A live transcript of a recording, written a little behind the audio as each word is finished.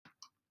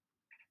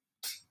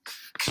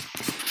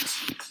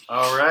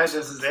All right,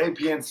 this is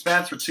AP and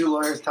Spence. We're two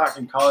lawyers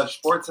talking college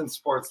sports and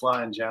sports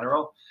law in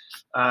general.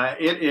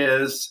 It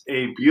is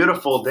a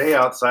beautiful day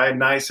outside,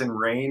 nice and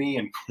rainy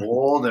and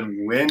cold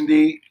and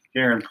windy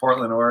here in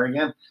Portland,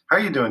 Oregon. How are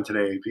you doing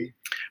today, AP?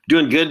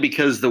 Doing good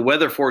because the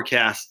weather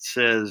forecast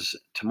says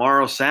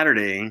tomorrow,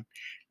 Saturday,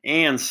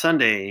 and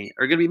Sunday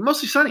are going to be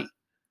mostly sunny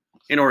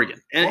in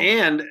Oregon.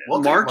 And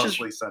we'll March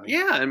mostly sunny.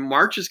 Yeah, and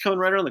March is coming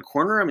right around the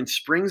corner. I mean,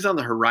 spring's on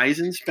the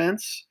horizon,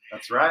 Spence.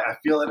 That's right. I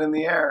feel it in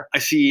the air. I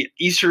see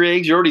Easter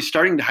eggs. You're already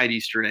starting to hide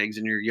Easter eggs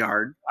in your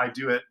yard. I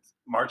do it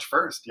March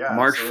 1st. Yeah.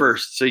 March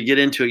 1st. So you get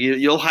into it.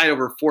 You'll hide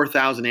over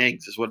 4,000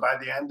 eggs is what.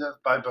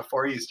 By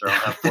before Easter, I'll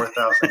have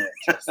 4,000 eggs.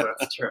 Yes,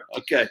 that's true.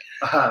 Okay.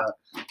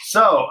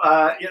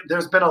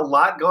 There's been a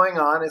lot going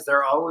on, as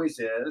there always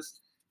is.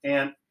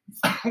 And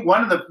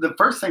one of the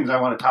first things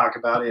I want to talk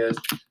about is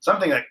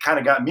something that kind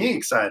of got me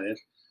excited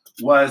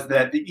was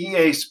that the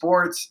EA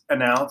Sports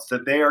announced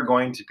that they are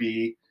going to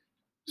be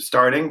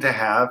starting to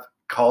have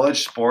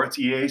college sports,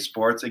 EA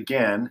Sports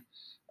again,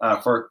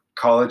 for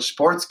college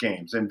sports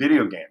games and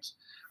video games.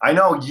 I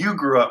know you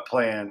grew up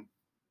playing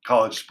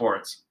college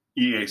sports,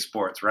 EA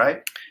Sports,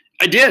 right?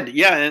 I did,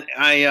 yeah.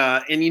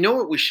 And you know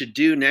what we should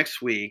do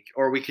next week,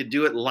 or we could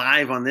do it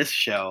live on this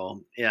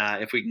show,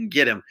 if we can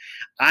get him.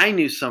 I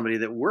knew somebody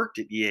that worked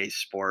at EA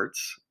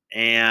Sports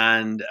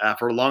and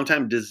for a long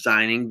time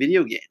designing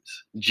video games.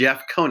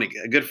 Jeff Koenig,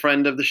 a good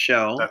friend of the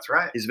show. That's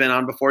right. He's been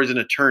on before. He's an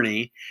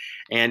attorney,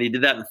 and he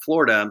did that in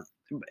Florida.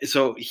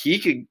 So he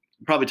could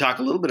probably talk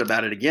a little bit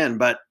about it again.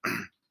 But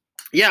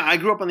yeah, I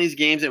grew up on these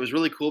games. It was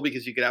really cool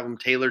because you could have them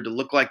tailored to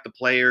look like the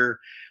player,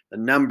 the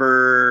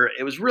number.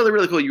 It was really,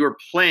 really cool. You were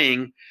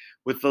playing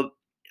with the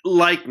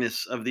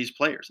likeness of these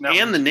players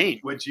and the name.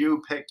 Would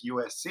you pick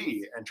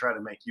USC and try to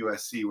make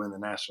USC win the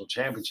national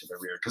championship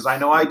every year? Because I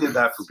know I did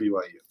that for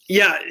BYU.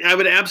 Yeah, I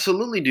would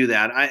absolutely do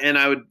that.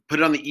 I would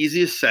put it on the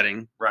easiest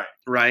setting. Right.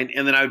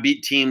 And then I would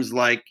beat teams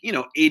like,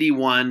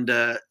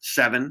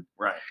 81-7.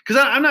 Right.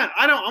 Because I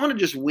want to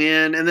just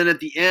win. And then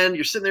at the end,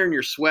 you're sitting there in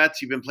your sweats.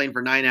 You've been playing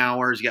for 9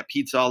 hours. You got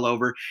pizza all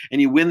over,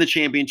 and you win the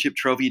championship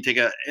trophy. You take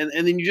and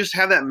then you just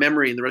have that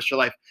memory in the rest of your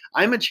life.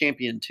 I'm a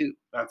champion too.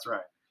 That's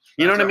right.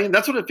 You know what I mean?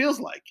 That's what it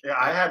feels like.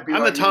 Yeah, BYU,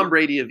 I'm the Tom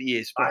Brady of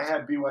EA Sports. I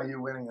had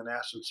BYU winning a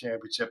national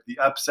championship, the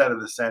upset of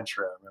the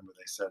century. I remember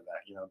they said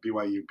that,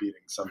 BYU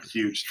beating some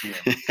huge team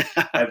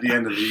at the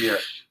end of the year.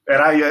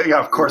 And I,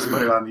 of course,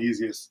 put it on the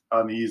easiest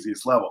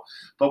level.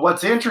 But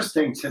what's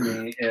interesting to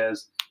me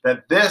is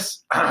that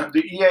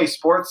the EA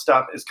Sports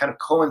stuff is kind of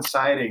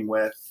coinciding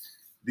with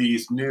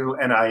these new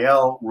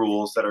NIL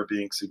rules that are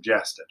being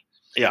suggested.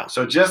 Yeah.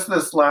 So just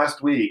this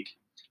last week,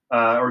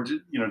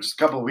 just a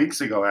couple of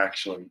weeks ago,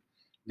 actually,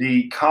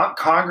 the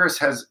Congress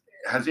has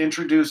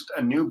introduced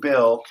a new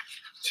bill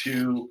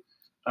to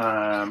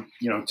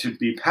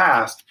be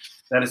passed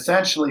that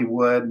essentially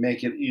would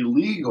make it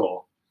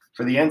illegal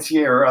for the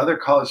NCAA or other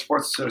college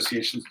sports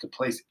associations to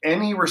place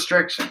any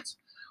restrictions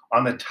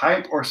on the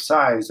type or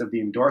size of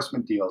the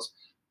endorsement deals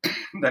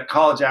that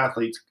college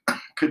athletes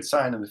could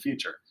sign in the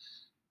future.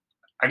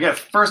 I guess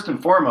first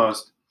and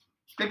foremost,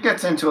 it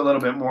gets into a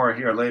little bit more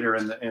here later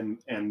in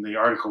the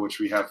article which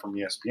we have from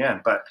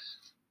ESPN, but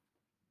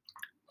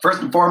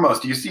first and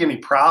foremost, do you see any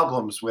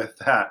problems with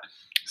that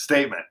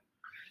statement?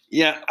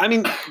 Yeah, I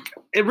mean,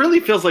 it really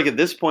feels like at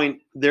this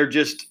point they're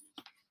just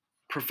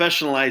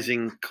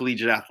professionalizing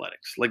collegiate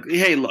athletics. Like,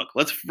 hey, look,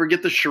 let's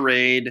forget the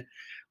charade.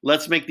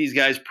 Let's make these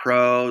guys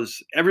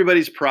pros.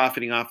 Everybody's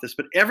profiting off this,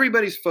 but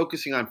everybody's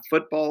focusing on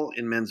football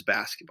and men's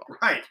basketball.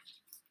 Right.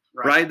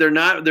 They're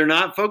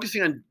not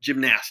focusing on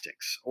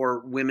gymnastics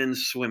or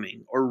women's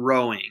swimming or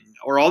rowing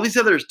or all these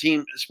other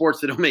team sports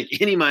that don't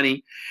make any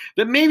money,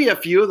 but maybe a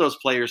few of those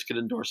players could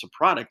endorse a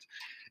product.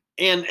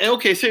 And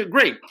okay, so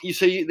great. You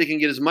say they can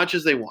get as much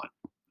as they want.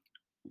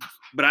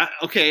 But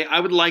I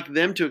would like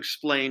them to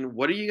explain,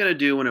 what are you going to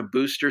do when a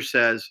booster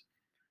says,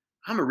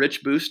 I'm a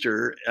rich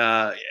booster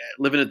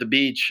living at the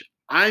beach.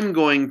 I'm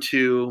going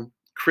to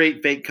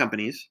create fake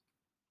companies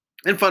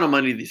and funnel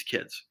money to these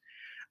kids.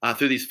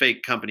 Through these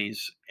fake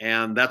companies.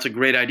 And that's a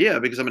great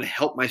idea because I'm going to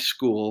help my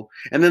school,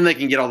 and then they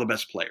can get all the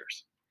best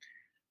players.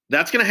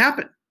 That's going to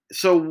happen.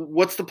 So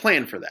what's the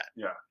plan for that?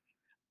 Yeah.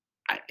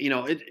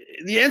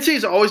 The NCAA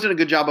has always done a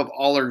good job of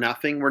all or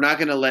nothing. We're not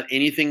going to let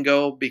anything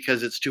go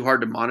because it's too hard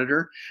to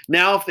monitor.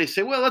 Now, if they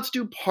say, well, let's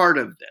do part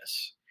of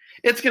this,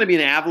 it's going to be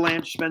an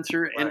avalanche,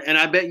 Spencer. Right. And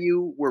I bet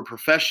you we're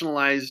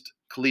professionalized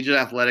collegiate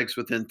athletics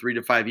within 3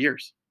 to 5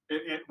 years.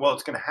 It's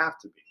going to have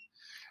to be.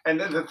 And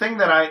the thing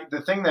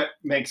that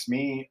makes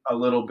me a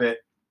little bit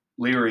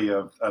leery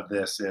of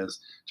this is,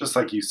 just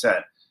like you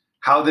said,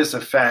 how this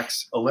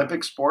affects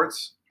Olympic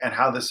sports and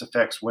how this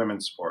affects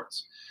women's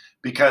sports.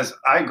 Because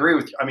I agree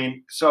with you. I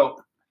mean, so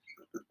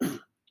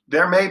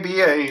there may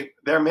be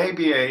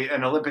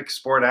an Olympic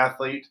sport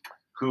athlete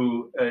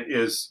who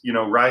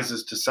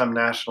rises to some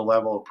national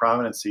level of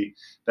prominency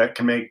that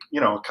can make,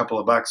 a couple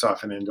of bucks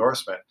off an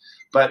endorsement.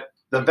 But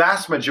the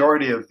vast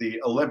majority of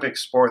the Olympic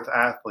sports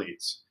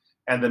athletes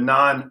and the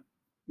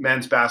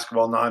non-men's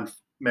basketball,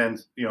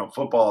 non-men's,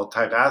 football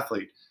type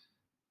athlete,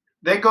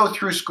 they go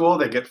through school,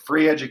 they get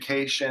free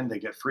education, they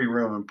get free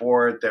room and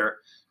board.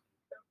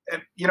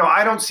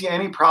 I don't see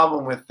any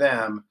problem with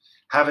them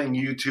having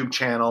YouTube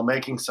channel,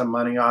 making some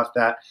money off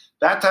that.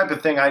 That type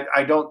of thing,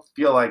 I don't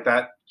feel like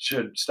that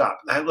should stop.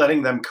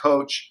 Letting them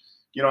coach,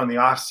 in the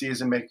off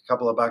season, make a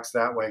couple of bucks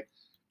that way.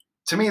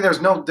 To me,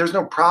 there's no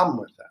problem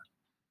with that.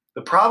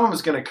 The problem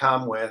is going to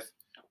come with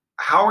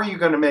how are you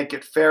going to make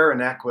it fair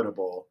and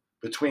equitable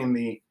between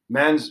the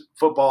men's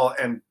football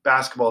and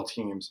basketball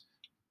teams,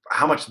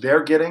 how much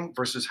they're getting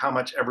versus how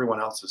much everyone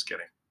else is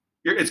getting.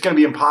 It's going to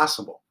be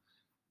impossible.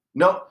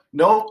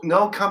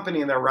 No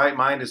company in their right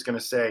mind is going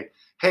to say,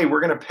 hey,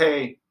 we're going to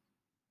pay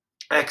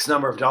X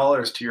number of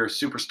dollars to your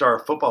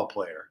superstar football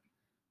player.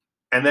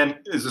 And then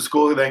is the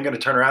school then going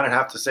to turn around and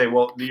have to say,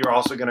 well, you're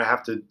also going to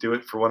have to do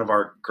it for one of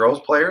our girls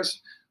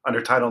players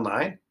under Title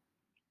IX?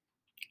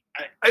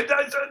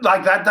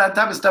 Like that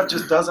type of stuff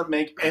just doesn't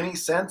make any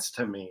sense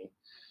to me.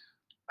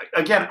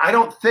 Again, I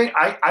don't think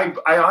I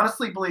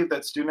honestly believe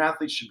that student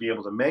athletes should be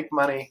able to make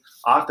money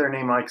off their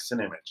name, likeness, and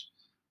image.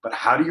 But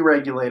how do you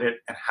regulate it,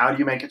 and how do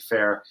you make it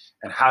fair,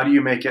 and how do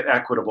you make it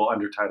equitable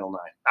under Title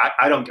IX?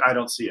 I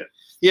don't see it.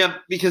 Yeah,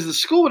 because the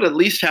school would at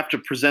least have to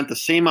present the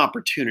same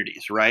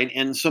opportunities, right?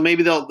 And so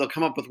maybe they'll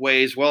come up with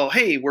ways. Well,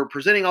 hey, we're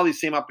presenting all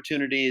these same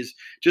opportunities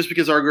just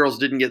because our girls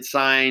didn't get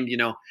signed.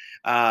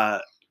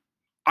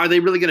 Are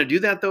they really going to do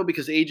that, though?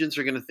 Because agents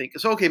are going to think,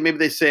 so, okay, maybe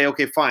they say,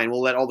 okay, fine,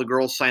 we'll let all the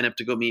girls sign up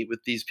to go meet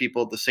with these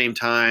people at the same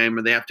time,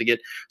 or they have to get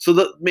 –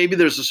 so maybe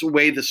there's this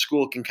way the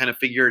school can kind of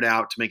figure it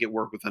out to make it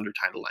work with under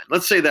Title IX.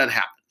 Let's say that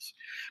happens.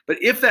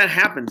 But if that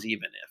happens,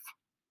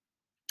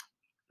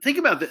 think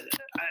about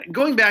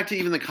going back to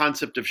even the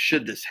concept of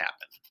should this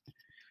happen,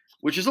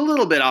 which is a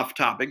little bit off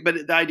topic,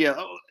 but the idea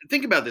 –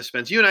 think about this,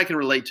 Spence. You and I can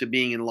relate to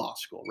being in law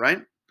school, right?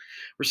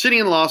 We're sitting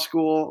in law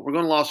school. We're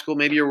going to law school.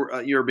 Maybe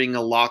you're being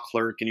a law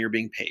clerk and you're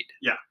being paid.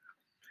 Yeah.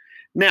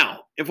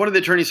 Now, if one of the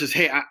attorneys says,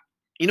 "Hey,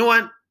 you know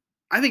what?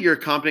 I think you're a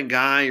competent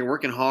guy. You're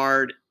working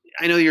hard.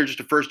 I know you're just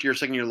a first year,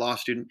 second year law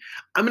student.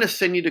 I'm going to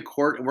send you to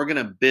court and we're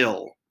going to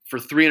bill for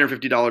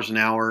 $350 an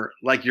hour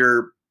like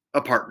you're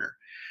a partner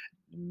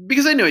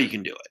because I know you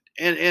can do it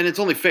and it's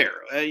only fair.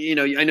 I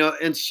know.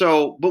 And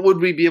so, but would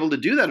we be able to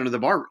do that under the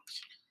bar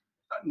rules?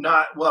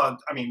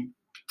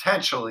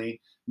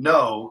 Potentially,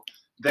 no.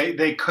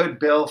 They could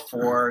bill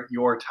for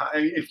your time.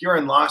 If you're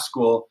in law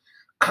school,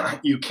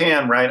 you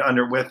can, right,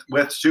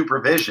 with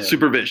supervision.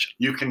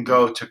 You can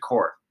go to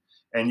court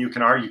and you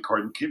can argue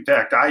court. In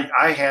fact,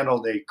 I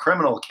handled a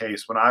criminal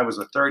case when I was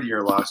a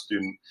third-year law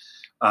student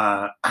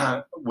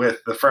with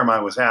the firm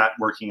I was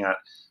working at,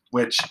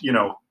 which,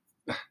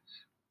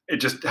 it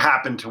just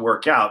happened to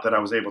work out that I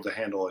was able to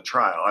handle a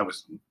trial. I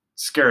was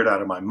scared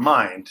out of my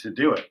mind to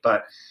do it,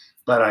 but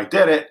I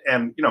did it,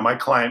 and my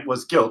client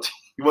was guilty.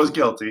 He was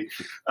guilty.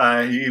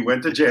 He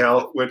went to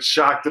jail, which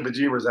shocked the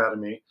bejeebers out of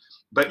me.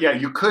 But yeah,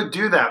 you could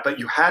do that, but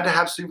you had to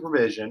have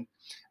supervision,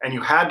 and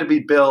you had to be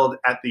billed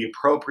at the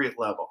appropriate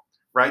level,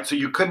 right? So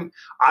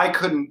I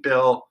couldn't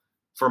bill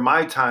for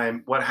my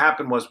time. What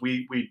happened was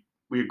we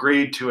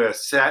agreed to a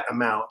set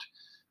amount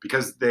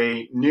because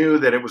they knew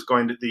that it was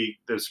going to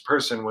this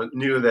person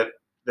knew that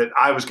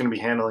I was going to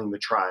be handling the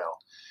trial,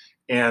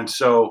 and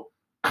so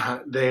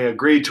they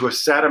agreed to a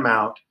set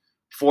amount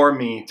for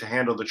me to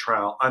handle the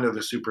trial under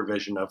the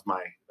supervision of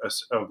my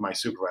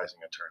supervising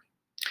attorney.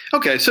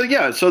 Okay, so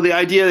yeah, so the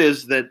idea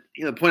is that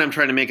the point I'm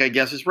trying to make, I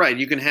guess, is right.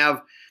 You can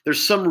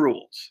there's some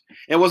rules.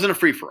 It wasn't a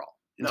free for all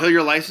until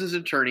you're a licensed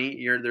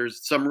attorney.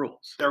 There's some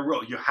rules. There are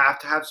rules. You have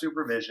to have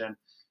supervision.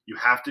 You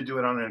have to do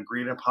it on an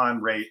agreed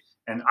upon rate.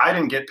 And I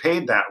didn't get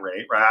paid that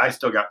rate, right? I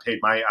still got paid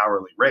my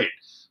hourly rate,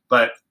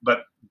 but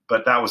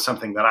that was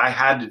something that I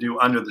had to do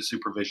under the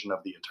supervision of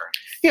the attorney.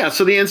 Yeah,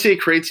 so the NCAA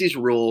creates these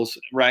rules,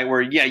 right,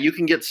 where, you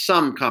can get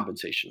some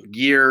compensation,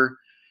 gear,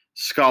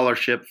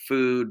 scholarship,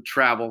 food,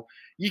 travel.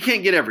 You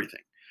can't get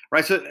everything,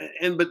 right? So,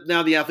 but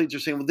now the athletes are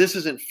saying, well, this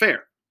isn't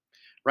fair,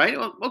 right?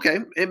 Well, okay,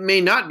 it may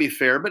not be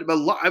fair, but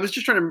I was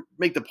just trying to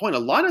make the point. A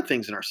lot of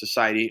things in our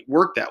society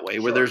work that way,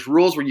 where there's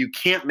rules where you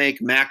can't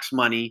make max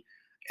money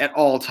at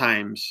all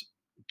times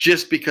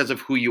just because of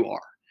who you are.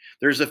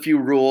 There's a few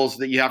rules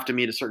that you have to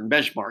meet a certain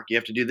benchmark. You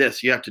have to do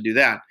this, you have to do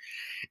that.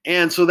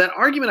 And so that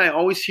argument I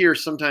always hear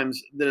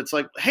sometimes that it's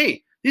like,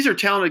 hey, these are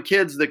talented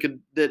kids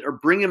that are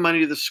bringing money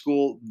to the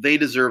school. They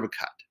deserve a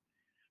cut.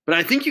 But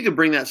I think you could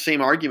bring that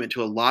same argument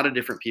to a lot of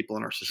different people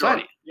in our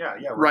society. Sure.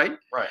 Yeah, right.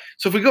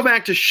 So if we go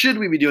back to should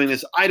we be doing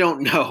this, I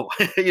don't know,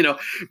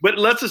 but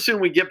let's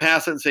assume we get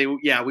past it and say,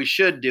 yeah, we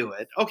should do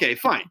it. Okay,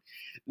 fine.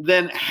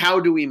 Then how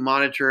do we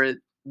monitor it?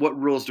 What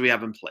rules do we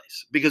have in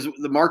place? Because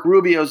the Mark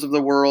Rubios of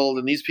the world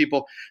and these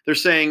people, they're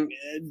saying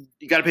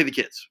you got to pay the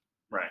kids.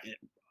 Right.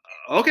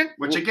 Okay.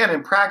 Which again,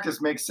 in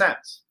practice makes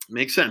sense.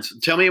 Makes sense.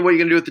 Tell me what you're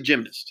going to do with the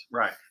gymnast.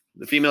 Right.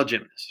 The female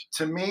gymnast.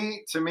 To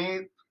me,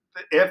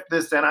 if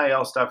this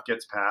NIL stuff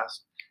gets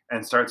passed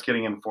and starts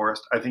getting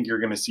enforced, I think you're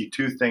going to see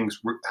two things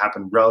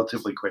happen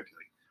relatively quickly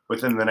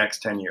within the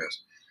next 10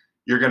 years.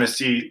 You're going to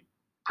see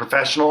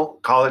professional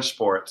college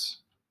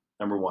sports,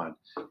 number one.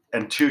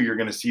 And two, you're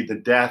going to see the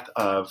death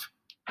of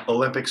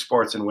Olympic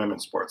sports and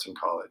women's sports in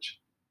college.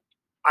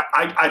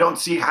 I don't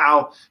see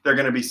how they're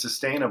going to be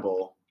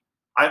sustainable.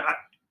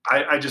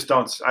 I just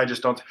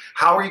don't.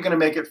 How are you going to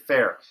make it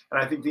fair?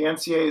 And I think the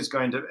NCAA is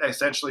going to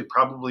essentially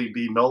probably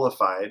be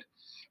nullified,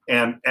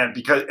 and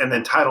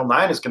then Title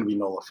IX is going to be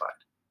nullified.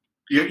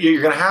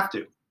 You're going to have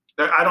to.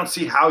 I don't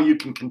see how you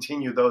can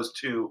continue those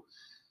two.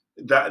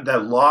 The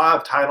law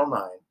of Title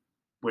IX,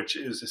 which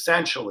is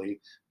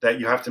essentially that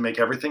you have to make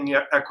everything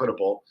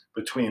equitable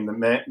between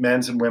the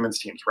men's and women's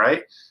teams,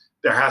 right?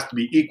 There has to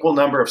be equal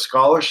number of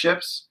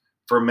scholarships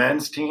for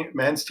men's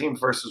teams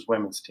versus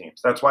women's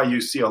teams. That's why you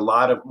see a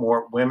lot of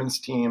more women's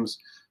teams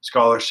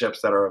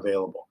scholarships that are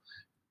available.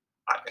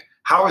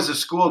 How is a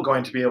school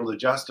going to be able to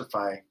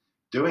justify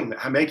doing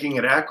that, making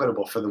it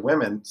equitable for the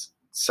women's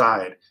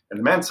side and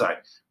the men's side?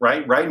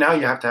 Right now,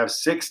 you have to have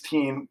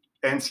 16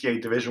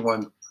 NCAA Division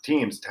I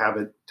teams to have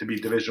it to be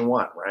Division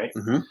I, right?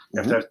 Mm-hmm. You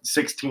have to have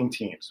 16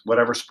 teams,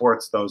 whatever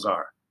sports those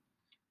are.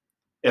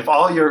 If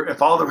all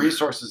the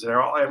resources and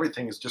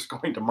everything is just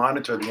going to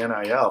monitor the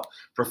NIL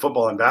for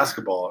football and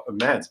basketball and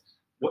men's,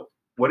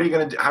 what are you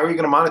going to do? How are you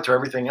going to monitor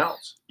everything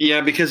else? Yeah,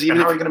 because how are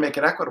you going to make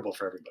it equitable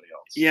for everybody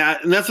else? Yeah,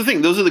 and that's the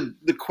thing. Those are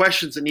the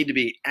questions that need to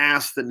be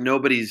asked that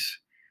nobody's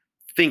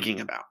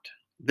thinking about.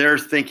 They're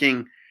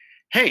thinking,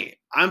 hey,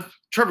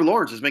 Trevor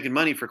Lawrence is making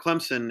money for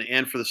Clemson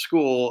and for the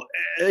school.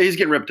 He's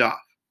getting ripped off.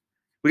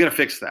 We got to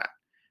fix that.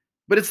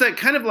 But it's that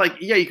kind of like,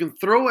 yeah, you can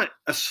throw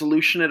a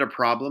solution at a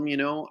problem,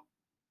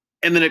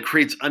 and then it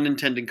creates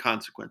unintended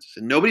consequences.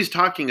 And nobody's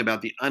talking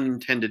about the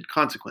unintended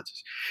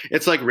consequences.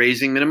 It's like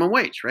raising minimum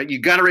wage, right?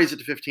 You got to raise it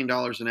to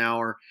 $15 an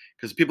hour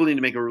because people need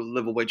to make a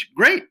livable wage.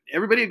 Great.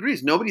 Everybody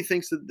agrees. Nobody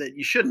thinks that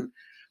you shouldn't.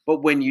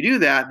 But when you do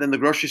that, then the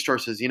grocery store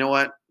says, you know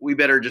what? We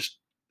better just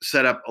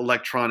set up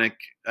electronic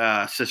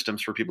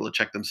systems for people to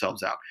check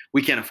themselves out.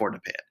 We can't afford to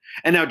pay it.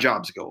 And now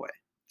jobs go away.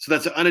 So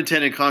that's an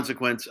unintended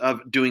consequence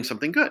of doing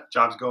something good.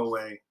 Jobs go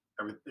away.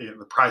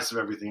 The price of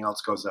everything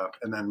else goes up.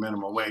 And then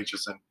minimum wage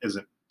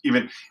isn't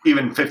even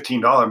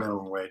 $15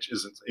 minimum wage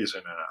isn't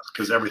enough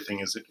because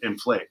everything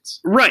inflates.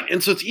 Right.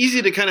 And so it's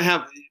easy to kind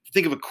of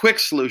think of a quick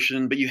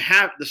solution, but you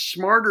have the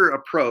smarter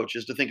approach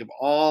is to think of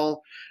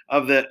all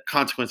of the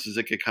consequences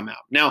that could come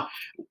out. Now,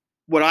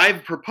 what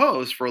I've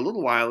proposed for a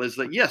little while is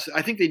that, yes,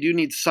 I think they do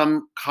need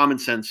some common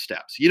sense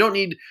steps. You don't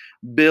need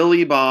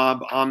Billy Bob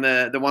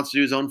that wants to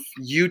do his own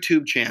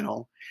YouTube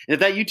channel. And if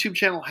that YouTube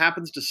channel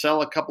happens to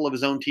sell a couple of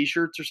his own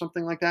T-shirts or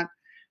something like that,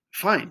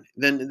 fine,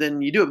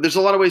 then you do it. There's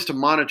a lot of ways to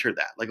monitor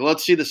that. Like,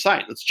 let's see the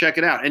site, let's check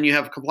it out, and you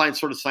have compliance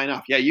sort of sign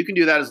off. Yeah, you can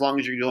do that as long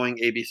as you're going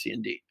A, B, C,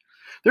 and D.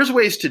 There's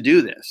ways to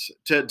do this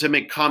to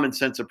make common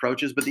sense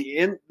approaches, but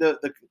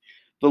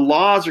the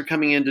laws are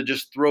coming in to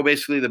just throw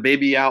basically the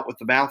baby out with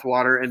the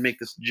bathwater and make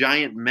this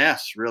giant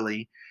mess,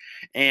 really,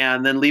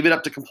 and then leave it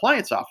up to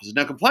compliance officers.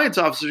 Now, compliance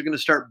officers are going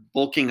to start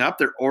bulking up.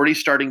 They're already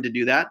starting to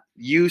do that.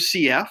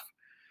 UCF.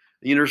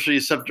 The University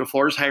of Central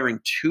Florida is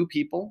hiring 2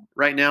 people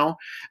right now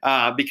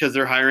because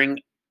they're hiring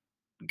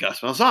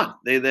Gus Malzahn.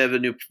 They have a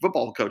new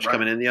football coach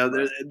coming in. And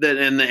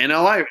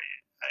the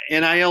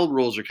NIL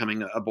rules are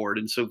coming aboard,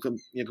 and so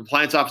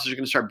compliance officers are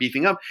going to start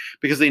beefing up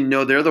because they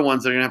know they're the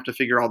ones that are going to have to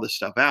figure all this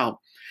stuff out.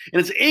 And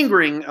it's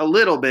angering a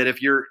little bit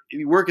if you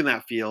work in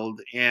that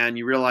field and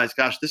you realize,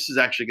 gosh, this is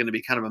actually going to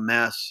be kind of a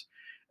mess.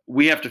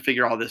 We have to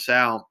figure all this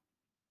out.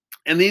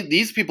 And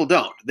these people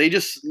don't. They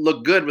just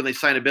look good when they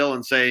sign a bill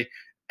and say,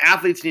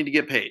 athletes need to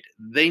get paid.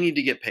 They need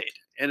to get paid.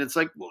 And it's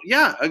like, well,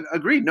 yeah,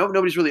 agreed.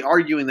 Nobody's really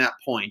arguing that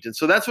point. And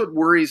so that's what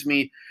worries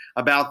me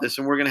about this.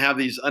 And we're going to have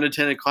these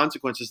unintended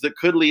consequences that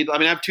could lead. I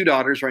mean, I have 2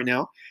 daughters right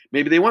now.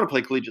 Maybe they want to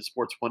play collegiate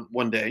sports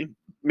one day.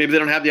 Maybe they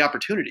don't have the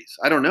opportunities.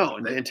 I don't know.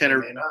 In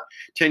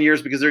 10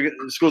 years, because the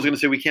school's going to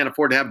say we can't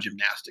afford to have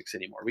gymnastics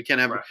anymore. We can't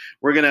have.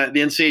 Right. The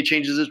NCAA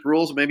changes its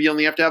rules. Maybe you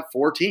only have to have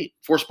 4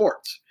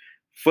 sports: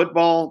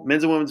 football,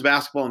 men's and women's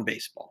basketball, and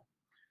baseball.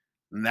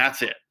 And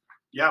that's it.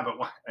 Yeah, but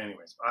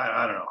anyways,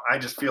 I don't know. I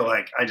just feel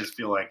like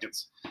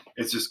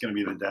it's just going to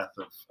be the death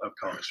of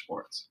college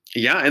sports.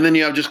 Yeah, and then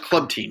you have just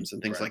club teams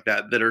and things like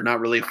that are not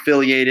really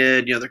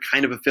affiliated. They're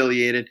kind of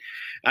affiliated.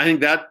 I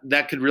think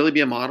that could really be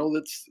a model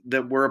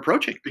that we're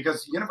approaching.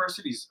 Because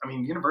universities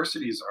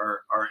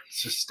are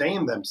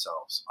sustain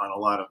themselves on a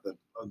lot of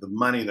the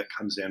money that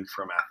comes in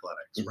from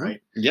athletics, mm-hmm.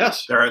 right?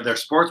 Yes. Their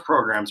sports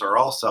programs are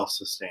all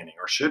self-sustaining,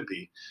 or should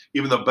be,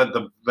 but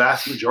the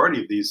vast majority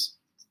of these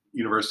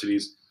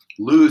universities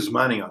lose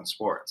money on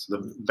sports,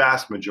 the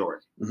vast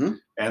majority. Mm-hmm.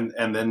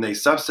 And then they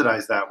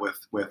subsidize that with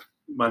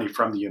money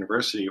from the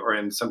university,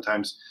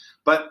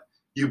 but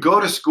you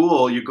go to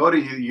school, you go to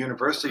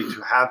university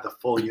to have the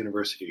full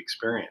university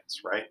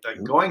experience, right? Like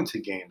mm-hmm. going to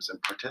games and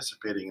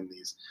participating in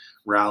these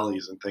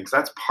rallies and things,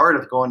 that's part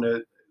of going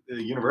to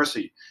the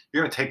university.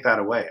 You're going to take that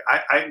away.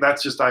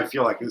 I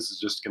feel like this is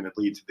just going to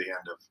lead to the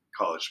end of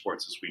college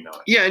sports as we know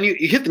it. Yeah, and you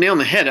hit the nail on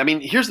the head. I mean,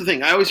 here's the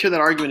thing. I always hear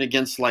that argument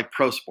against like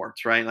pro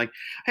sports, right? Like,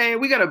 hey,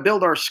 we got to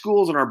build our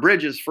schools and our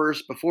bridges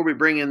first before we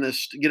bring in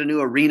get a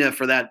new arena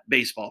for that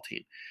baseball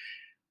team.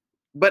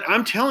 But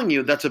I'm telling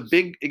you,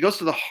 it goes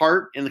to the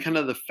heart and the kind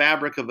of the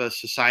fabric of a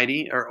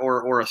society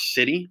or a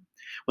city.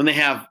 when they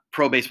have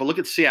pro baseball. Look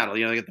at Seattle.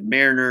 You got the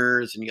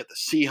Mariners and you got the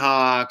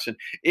Seahawks, and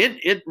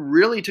it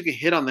really took a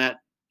hit on that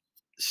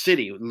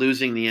city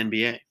losing the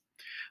NBA.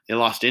 They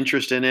lost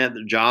interest in it.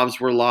 Their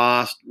jobs were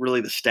lost. Really,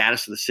 the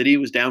status of the city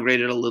was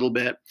downgraded a little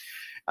bit.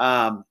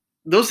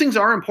 Those things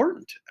are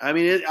important. I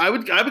mean, I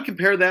would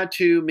compare that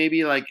to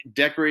maybe like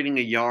decorating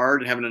a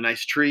yard and having a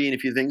nice tree and a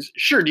few things.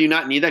 Sure, do you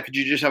not need that? Could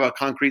you just have a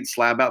concrete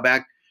slab out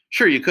back?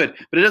 Sure, you could,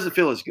 but it doesn't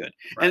feel as good.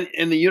 Right.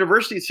 And the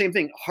university, same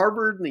thing.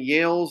 Harvard and the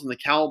Yales and the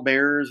Cal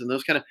Bears and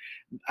those kind of.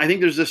 I think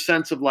there's this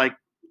sense of like,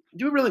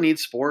 do we really need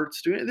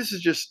sports? This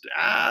is just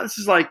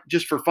like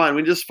just for fun.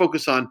 We just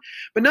focus on,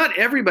 but not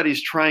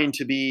everybody's trying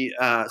to be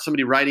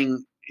somebody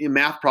writing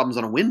math problems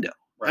on a window.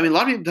 Right. I mean, a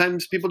lot of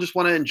times people just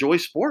want to enjoy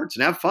sports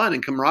and have fun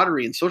and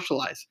camaraderie and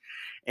socialize,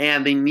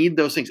 and they need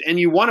those things. And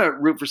you want to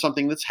root for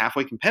something that's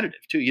halfway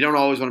competitive too. You don't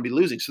always want to be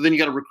losing. So then you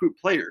got to recruit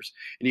players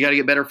and you got to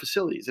get better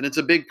facilities, and it's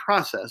a big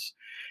process,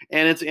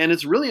 and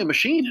it's really a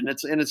machine, and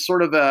it's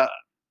sort of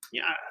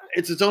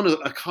it's its own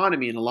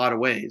economy in a lot of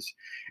ways.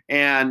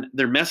 And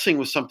they're messing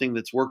with something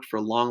that's worked for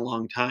a long,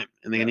 long time,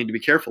 and they need to be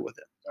careful with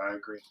it. I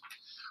agree.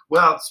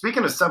 Well,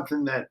 speaking of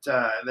something that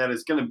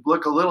is going to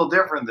look a little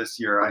different this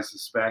year, I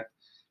suspect.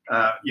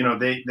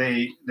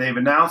 They've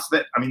announced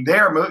that. I mean, they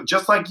are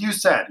just like you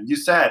said. You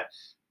said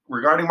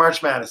regarding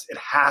March Madness, it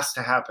has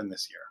to happen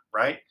this year,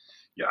 right?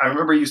 Yeah, I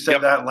remember you said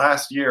that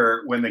last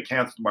year when they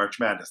canceled March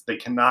Madness. They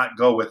cannot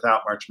go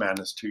without March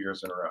Madness 2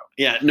 years in a row.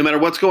 Yeah, no matter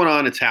what's going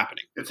on, it's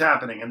happening. It's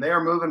happening, and they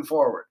are moving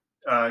forward.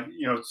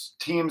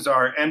 Teams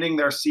are ending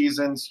their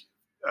seasons.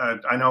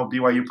 I know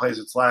BYU plays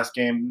its last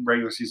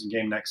regular season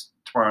game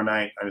tomorrow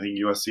night. I think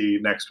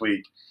USC next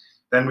week.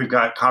 Then we've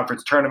got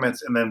conference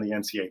tournaments and then the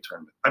NCAA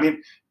tournament. I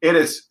mean, it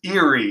is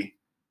eerie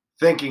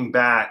thinking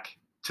back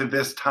to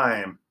this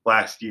time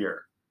last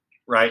year,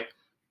 right?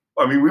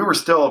 I mean, we were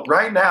still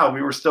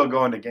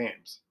going to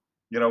games.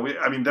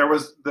 There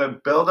was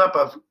the buildup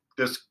of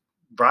this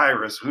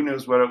virus. Who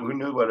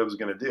knew what it was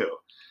going to do?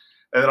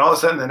 And then all of a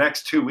sudden, the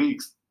next 2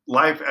 weeks,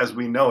 life as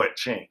we know it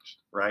changed,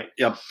 right?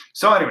 Yep.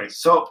 So anyway,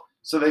 so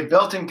they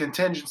built in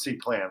contingency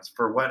plans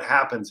for what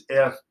happens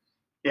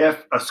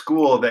if a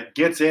school that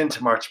gets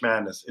into March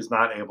Madness is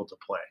not able to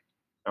play.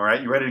 All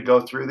right, you ready to go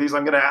through these?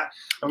 I'm gonna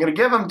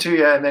give them to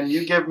you, and then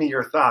you give me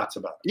your thoughts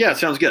about it. Yeah,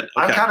 sounds good. Okay.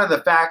 I'm kind of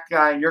the fact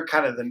guy, and you're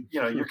kind of the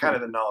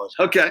knowledge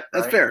guy. Okay,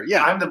 that's fair.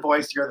 Yeah, I'm the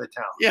voice, you're the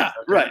talent. Yeah,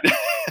 okay? Right.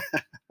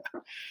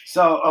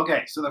 So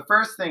the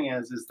first thing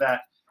is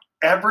that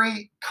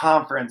every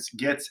conference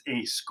gets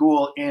a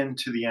school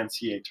into the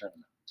NCAA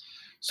tournament.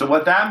 So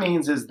what that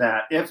means is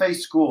that if a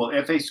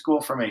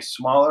school from a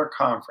smaller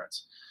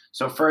conference,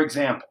 so for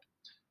example,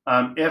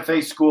 if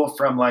a school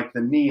from like the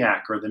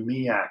NEAC or the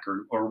MEAC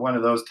or one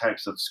of those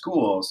types of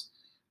schools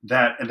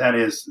that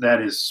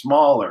is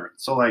smaller,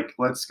 so like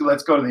let's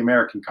go to the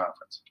American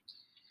Conference.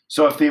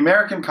 So if the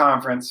American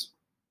Conference,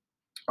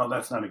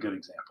 that's not a good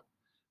example.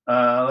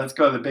 Let's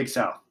go to the Big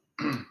South.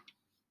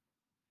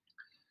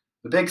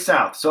 The Big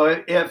South.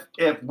 So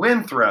if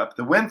Winthrop,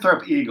 the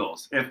Winthrop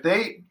Eagles, they're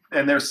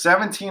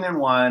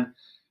 17-1,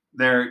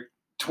 they're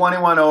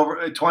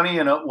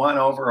 20-1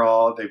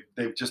 overall.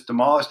 They've just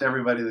demolished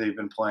everybody they've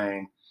been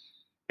playing.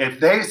 If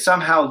they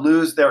somehow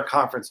lose their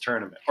conference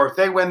tournament, or if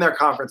they win their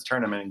conference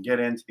tournament and get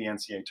into the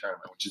NCAA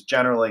tournament, which is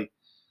generally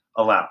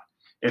allowed,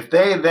 if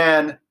they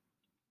then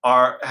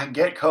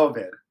get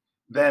COVID,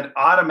 then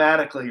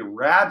automatically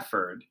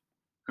Radford,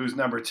 who's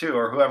number 2,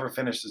 or whoever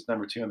finishes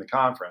number 2 in the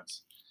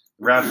conference,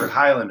 Radford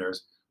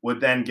Highlanders,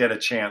 would then get a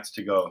chance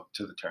to go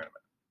to the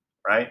tournament,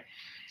 right?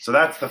 So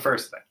that's the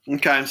first thing.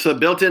 Okay, so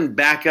built-in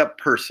backup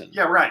person.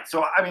 Yeah, right.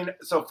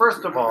 So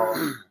first of all,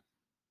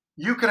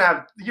 you could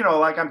have,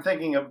 like I'm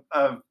thinking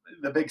of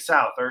the Big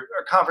South or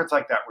a conference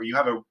like that where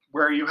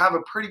you have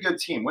a pretty good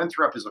team.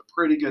 Winthrop is a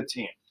pretty good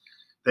team.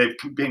 They've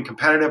been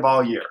competitive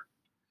all year,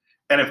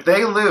 and if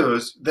they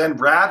lose, then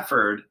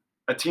Radford,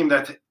 a team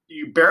that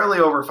you barely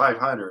over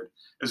 500,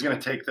 is going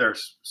to take their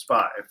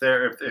spot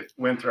if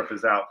Winthrop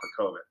is out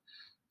for COVID.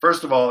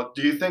 First of all,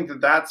 do you think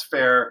that that's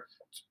fair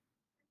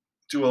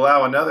to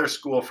allow another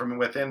school from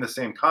within the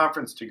same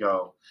conference to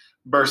go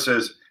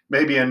versus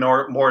maybe a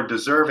more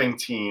deserving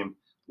team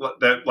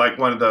that like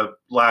one of the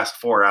last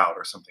 4 out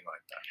or something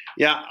like that?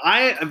 Yeah,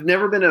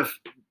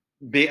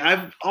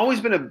 I've always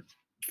been a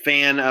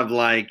fan of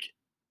like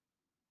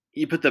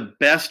you put the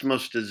best,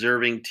 most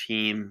deserving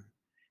team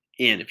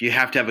in if you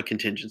have to have a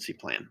contingency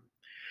plan,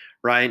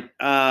 right?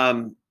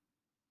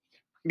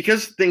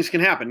 Because things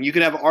can happen. You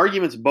can have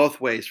arguments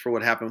both ways for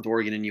what happened with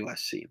Oregon and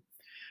USC.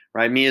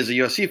 Right, me as a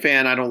USC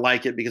fan, I don't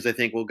like it because I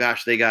think, well,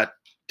 gosh, they got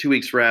 2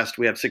 weeks rest.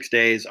 We have 6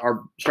 days.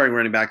 Our starting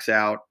running back's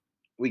out.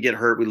 We get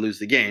hurt. We lose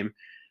the game.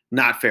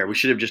 Not fair. We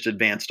should have just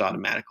advanced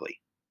automatically.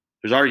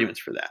 There's arguments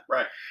for that.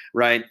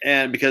 Right,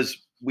 and because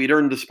we'd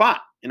earned the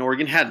spot, and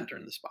Oregon hadn't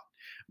earned the spot.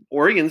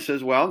 Oregon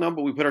says, well, no,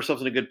 but we put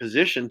ourselves in a good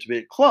position to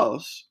be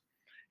close,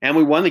 and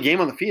we won the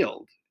game on the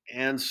field,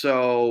 and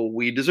so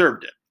we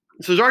deserved it.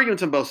 So there's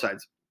arguments on both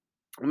sides.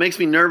 What makes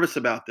me nervous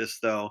about this,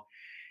 though,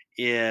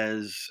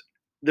 is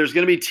there's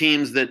going to be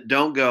teams that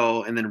don't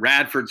go, and then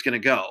Radford's going to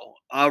go.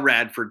 a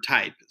Radford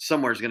type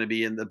somewhere is going to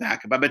be in the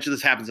backup. I bet you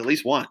this happens at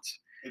least once.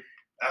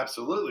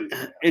 Absolutely.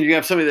 And you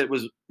have somebody that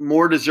was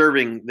more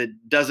deserving that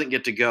doesn't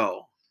get to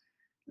go.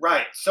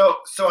 Right. So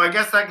I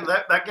guess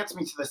that gets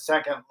me to the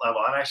second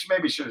level, and I should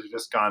have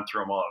just gone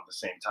through them all at the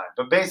same time.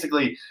 But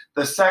basically,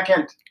 the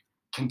second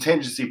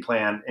contingency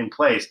plan in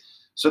place.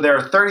 So there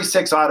are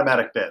 36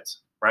 automatic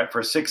bids, right, for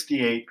a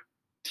 68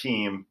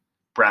 team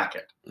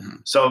bracket. Mm-hmm.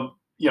 So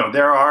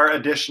there are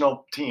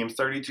additional teams,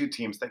 32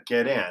 teams that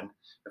get in,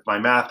 if my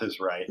math is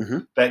right, mm-hmm.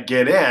 that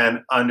get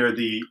in under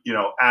the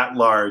at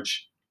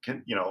large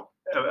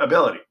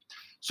ability.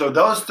 So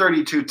those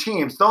 32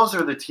 teams, those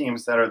are the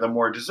teams that are the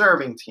more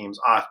deserving teams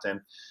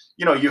often.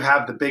 You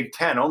have the Big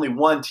Ten. Only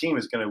one team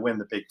is going to win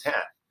the Big Ten.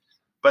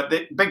 But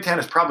the Big Ten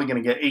is probably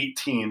going to get 8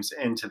 teams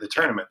into the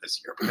tournament this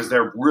year because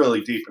they're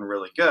really deep and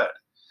really good.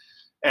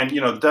 And, the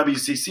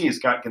WCC's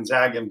got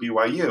Gonzaga and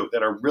BYU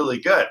that are really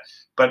good.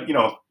 But,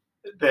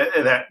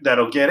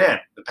 that'll get in.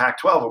 The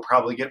Pac-12 will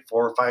probably get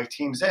 4 or 5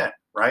 teams in,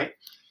 right?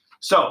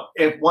 So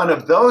if one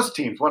of those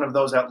teams, one of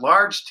those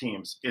at-large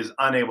teams is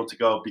unable to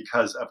go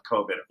because of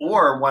COVID,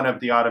 or one of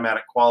the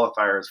automatic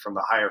qualifiers from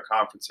the higher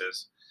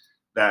conferences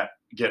that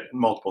get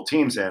multiple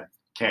teams in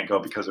can't go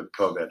because of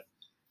COVID,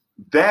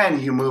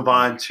 then you move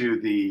on to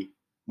the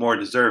more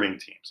deserving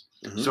teams.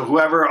 Mm-hmm. So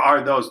whoever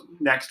are those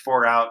next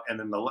 4 out, and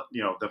then the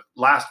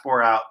last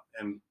 4 out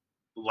and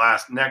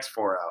next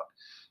 4 out,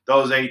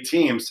 those 8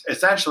 teams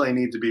essentially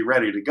need to be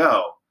ready to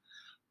go,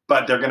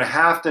 but they're going to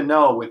have to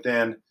know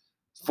within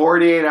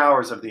 48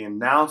 hours of the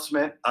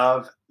announcement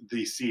of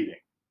the seeding.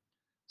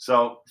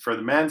 So for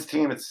the men's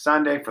team, it's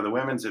Sunday. For the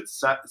women's,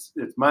 it's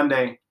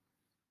Monday.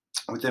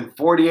 Within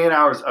 48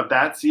 hours of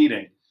that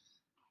seeding,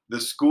 the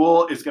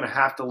school is going to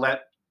have to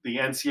let the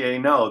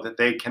NCAA know that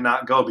they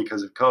cannot go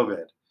because of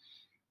COVID.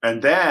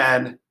 And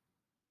then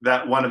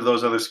that one of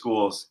those other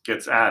schools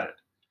gets added.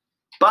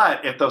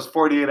 But if those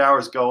 48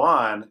 hours go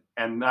on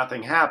and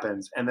nothing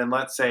happens, and then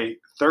let's say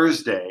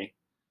Thursday,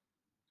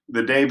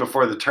 the day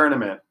before the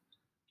tournament,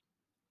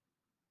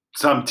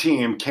 some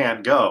team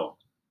can't go,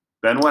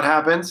 then what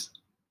happens?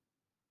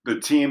 The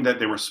team that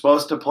they were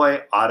supposed to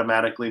play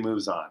automatically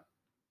moves on.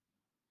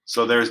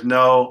 So there's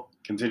no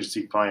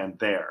contingency plan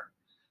there.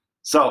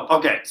 So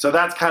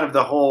that's kind of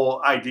the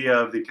whole idea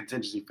of the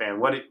contingency plan.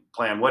 What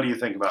do you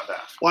think about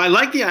that? Well, I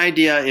like the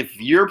idea if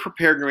you're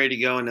prepared and ready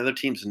to go and the other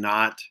team's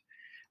not,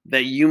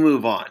 that you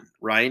move on,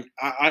 right?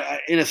 I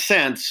in a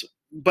sense,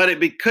 but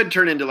it could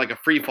turn into like a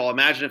free fall.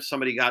 Imagine if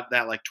somebody got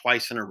that like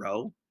twice in a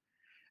row,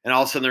 and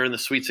all of a sudden they're in the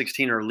Sweet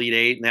 16 or Elite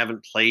 8 and they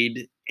haven't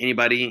played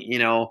anybody,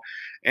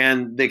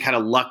 and they kind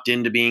of lucked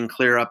into being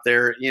clear up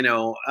there,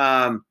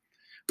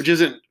 which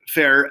isn't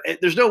fair.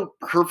 There's no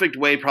perfect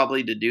way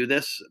probably to do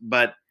this,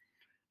 but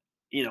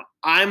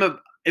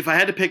if I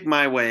had to pick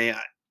my way,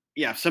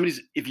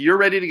 if you're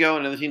ready to go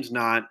and another team's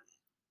not,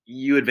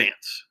 you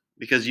advance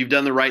because you've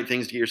done the right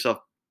things to get yourself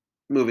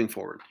moving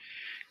forward.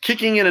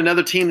 Kicking in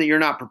another team that you're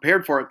not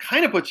prepared for, it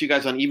kind of puts you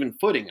guys on even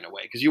footing in a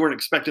way because you weren't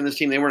expecting this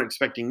team. They weren't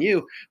expecting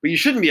you, but you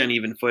shouldn't be on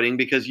even footing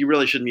because you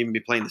really shouldn't even be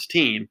playing this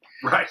team.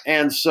 Right.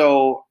 And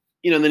so,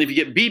 then if you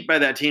get beat by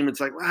that team, it's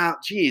like, wow,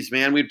 geez,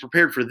 man, we'd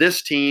prepared for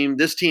this team.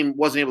 This team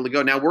wasn't able to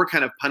go. Now we're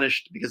kind of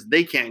punished because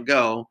they can't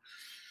go.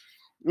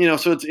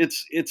 So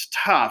it's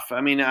tough.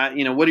 I mean,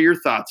 what are your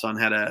thoughts on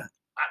how to?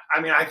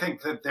 I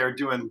think that they're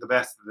doing the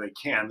best that they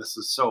can. This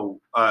is so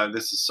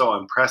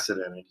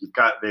unprecedented.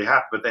 They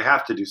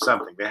have to do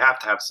something. They have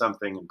to have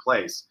something in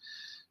place.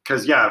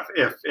 Because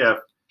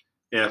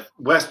if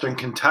Western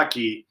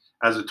Kentucky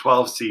as a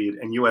 12 seed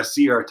and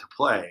USC are to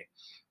play,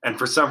 and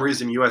for some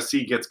reason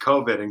USC gets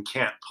COVID and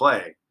can't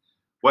play,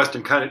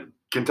 Western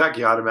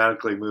Kentucky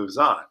automatically moves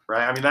on,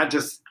 right? I mean, that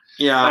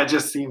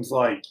just seems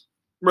like.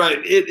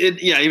 Right.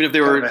 Even if they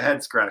were a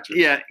head scratcher.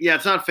 Yeah.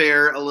 It's not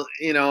fair,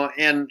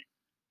 and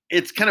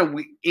it's kind of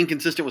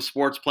inconsistent with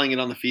sports playing it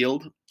on the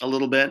field a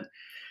little bit.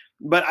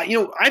 But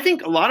I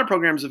think a lot of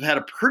programs have had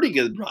a pretty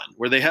good run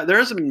where there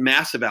hasn't been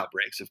massive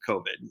outbreaks of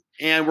COVID,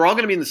 and we're all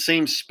going to be in the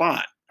same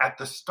spot. At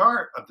the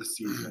start of the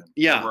season,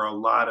 there were a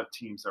lot of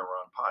teams that were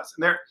on pause,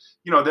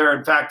 and there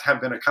in fact have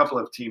been a couple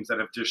of teams that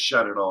have just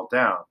shut it all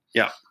down.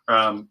 Yeah.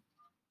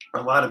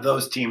 A lot of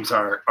those teams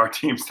are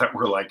teams that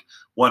were like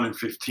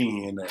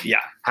 1-15 and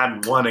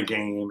hadn't won a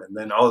game, and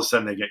then all of a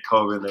sudden they get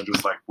COVID and they're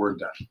just like, we're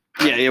done.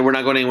 Yeah, we're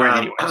not going anywhere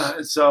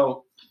anyways.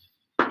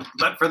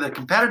 But for the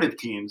competitive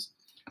teams,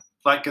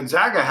 like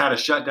Gonzaga had a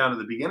shutdown at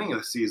the beginning of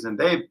the season.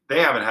 They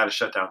haven't had a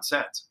shutdown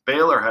since.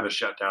 Baylor had a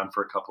shutdown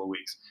for a couple of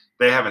weeks.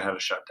 They haven't had a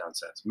shutdown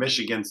since.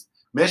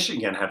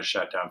 Michigan had a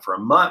shutdown for a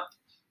month.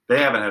 They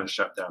haven't had a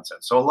shutdown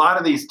since. So a lot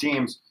of these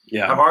teams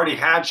have already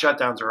had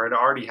shutdowns or had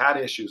already had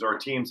issues, or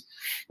teams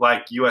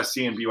like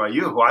USC and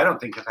BYU, who I don't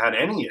think have had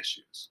any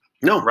issues.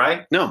 No.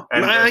 Right? No.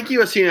 And I think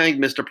USC,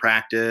 missed a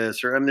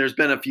practice, or there's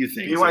been a few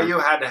things.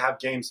 BYU had to have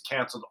games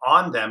canceled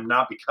on them,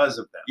 not because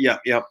of them.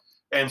 Yeah.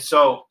 And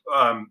so,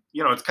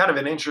 it's kind of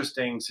an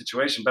interesting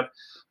situation. But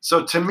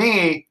so to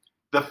me,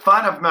 the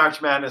fun of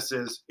March Madness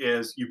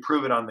is you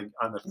prove it on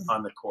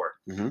the court.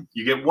 Mm-hmm.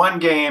 You get one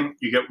game,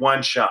 you get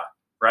one shot,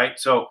 right?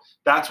 So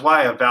that's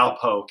why a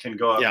Valpo can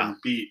go up Yeah. and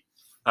beat,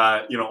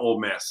 Ole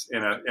Miss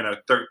in a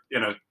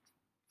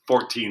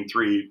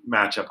 14-3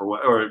 matchup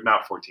or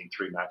not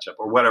 14-3 matchup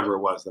or whatever it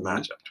was, the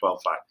matchup 12-5.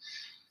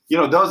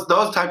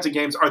 Those types of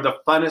games are the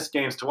funnest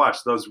games to watch.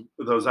 Those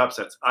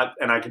upsets,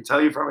 and I can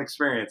tell you from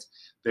experience,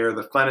 they're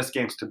the funnest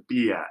games to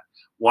be at.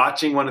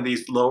 Watching one of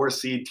these lower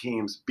seed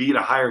teams beat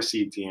a higher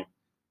seed team,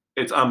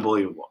 it's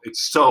unbelievable.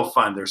 It's so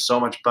fun. There's so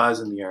much buzz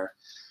in the air.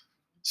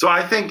 So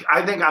I think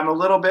I'm a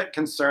little bit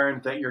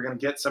concerned that you're going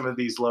to get some of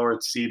these lower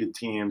seeded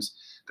teams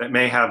that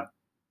may have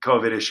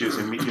COVID issues,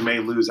 and you may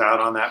lose out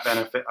on that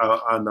benefit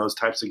on those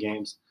types of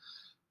games.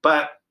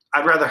 But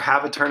I'd rather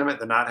have a tournament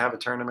than not have a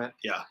tournament.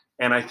 Yeah.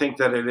 And I think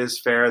that it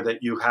is fair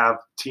that you have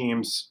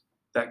teams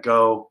that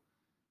go,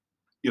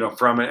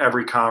 from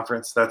every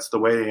conference. That's the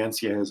way the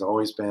NCAA has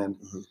always been.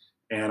 Mm-hmm.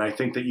 And I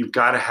think that you've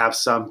got to have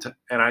some.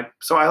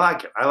 So I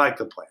like it. I like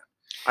the plan.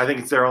 I think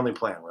it's their only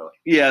plan, really.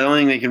 Yeah, the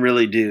only thing they can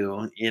really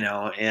do,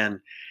 and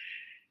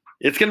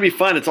it's going to be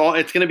fun. It's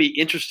going to be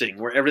interesting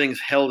where everything's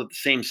held at the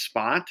same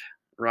spot,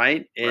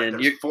 right?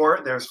 And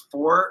there's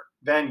four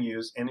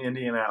venues in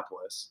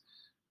Indianapolis,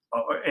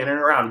 in and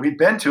around. We've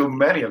been to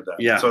many of them.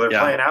 Yeah. So they're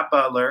playing at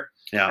Butler,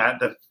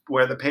 at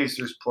where the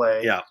Pacers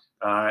play. Yeah.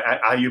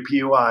 At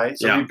IUPUI.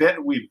 So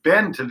we've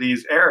been to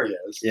these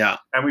areas. Yeah.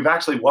 And we've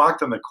actually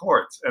walked on the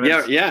courts. And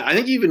I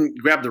think you even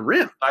grabbed the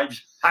rim. I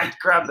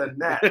grabbed the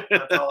net.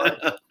 That's all I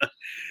did.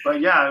 But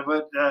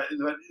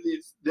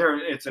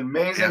it's an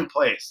amazing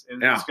place.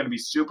 It's going to be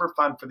super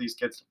fun for these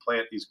kids to play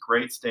at these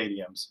great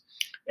stadiums,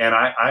 and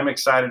I'm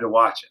excited to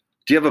watch it.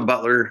 Do you have a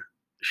Butler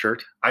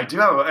shirt? I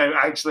do I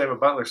actually have a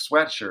Butler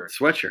sweatshirt.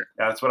 Yeah,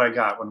 that's what I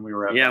got when we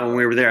were at when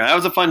we were there. That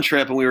was a fun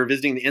trip, and we were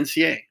visiting the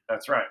NCAA.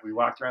 That's right. We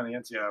walked around the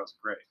NCAA. That was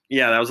great.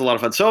 Yeah, that was a lot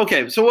of fun. So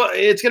it's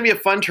going to be a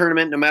fun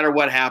tournament no matter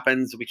what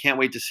happens. We can't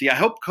wait to see. I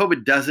hope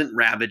COVID doesn't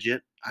ravage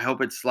it. I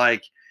hope it's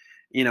like,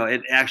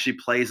 it actually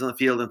plays on the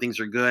field and things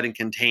are good and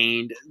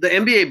contained. The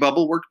NBA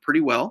bubble worked pretty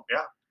well.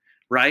 Yeah.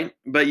 Right?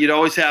 But you'd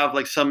always have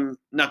like some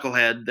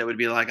knucklehead that would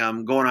be like,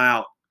 I'm going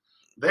out.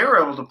 They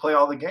were able to play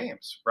all the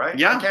games, right?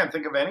 Yeah. I can't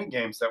think of any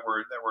games that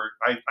were.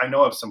 I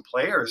know of some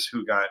players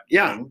who got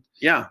dinged,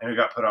 and who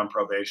got put on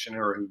probation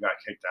or who got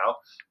kicked out,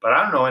 but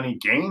I don't know any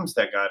games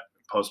that got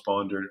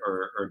postponed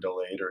or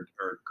delayed or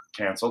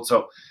canceled.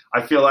 So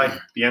I feel like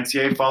the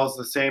NCAA follows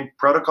the same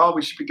protocol.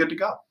 We should be good to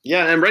go.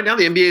 Yeah, and right now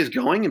the NBA is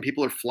going and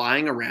people are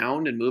flying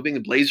around and moving. The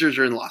Blazers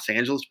are in Los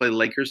Angeles to play the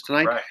Lakers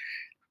tonight. Right.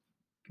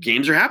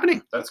 Games are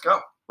happening. Let's go.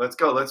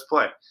 Let's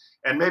play.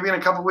 And maybe in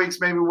a couple of weeks,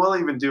 maybe we'll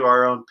even do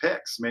our own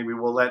picks. Maybe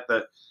we'll let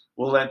the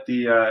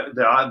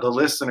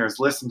listeners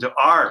listen to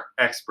our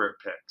expert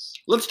picks.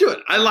 Let's do it.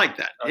 I like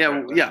that.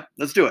 Okay. Yeah.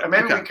 Let's do it. And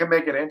maybe we can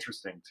make it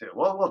interesting too.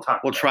 We'll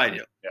talk. We'll try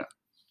to. Yeah.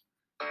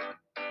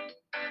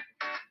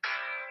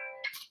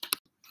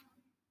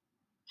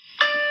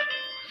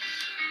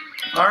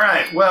 All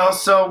right. Well,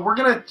 so we're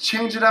going to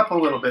change it up a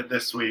little bit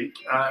this week.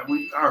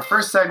 Our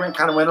first segment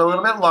kind of went a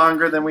little bit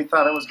longer than we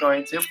thought it was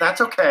going to. But that's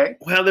okay.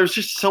 Well, there's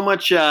just so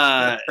much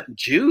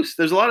juice.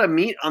 There's a lot of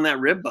meat on that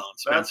rib bone,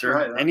 Spencer.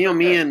 That's right. And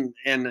me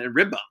and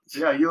rib bones.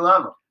 Yeah, you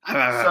love them.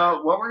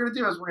 So what we're going to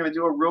do is we're going to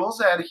do a rules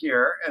ed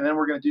here, and then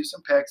we're going to do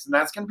some picks, and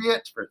that's going to be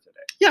it for today.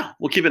 Yeah,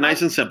 we'll keep it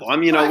nice and simple. I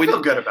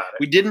feel good about it.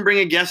 We didn't bring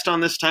a guest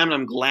on this time, and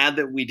I'm glad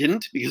that we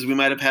didn't because we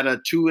might have had a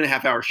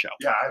 2.5-hour show.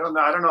 Yeah, I don't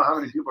know how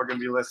many people are going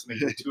to be listening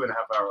to a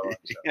 2.5-hour long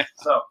show. Yeah.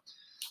 So,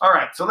 all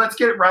right, so let's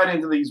get right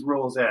into these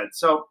rules, Ed.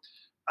 So,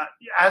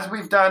 as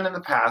we've done in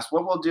the past,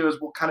 what we'll do is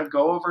we'll kind of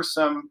go over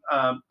some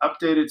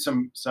updated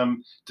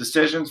some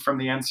decisions from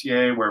the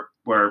NCAA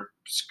where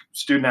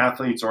student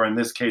athletes, or in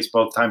this case,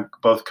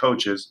 both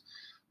coaches,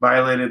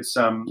 violated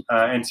some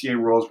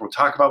NCAA rules. We'll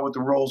talk about what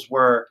the rules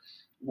were,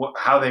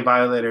 how they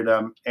violated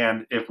them,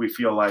 and if we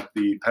feel like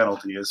the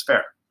penalty is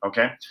fair.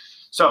 Okay,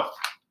 so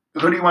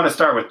who do you want to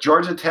start with,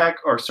 Georgia Tech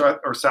or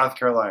South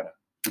Carolina?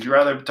 Would you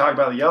rather talk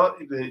about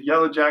the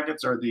Yellow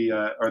Jackets or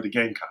the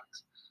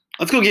Gamecocks?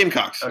 Let's go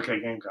Gamecocks.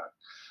 Okay, Gamecocks.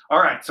 All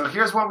right, so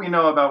here's what we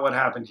know about what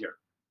happened here.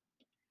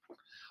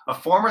 A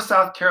former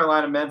South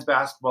Carolina men's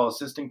basketball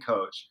assistant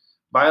coach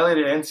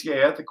violated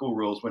NCAA ethical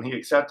rules when he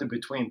accepted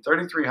between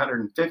 $3,300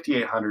 and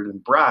 $5,800 in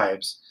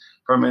bribes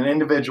from an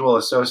individual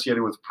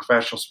associated with a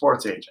professional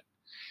sports agent.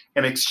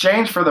 In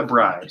exchange for the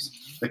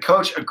bribes, the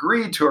coach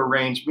agreed to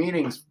arrange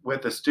meetings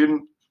with a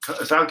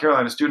South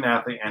Carolina student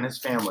athlete and his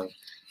family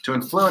to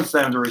influence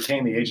them to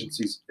retain the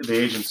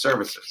agent's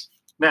services.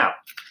 Now,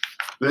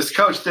 this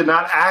coach did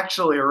not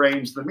actually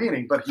arrange the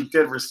meeting, but he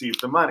did receive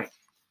the money.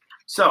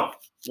 So,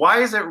 why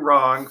is it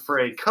wrong for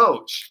a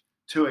coach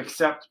to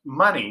accept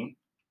money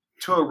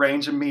to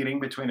arrange a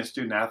meeting between a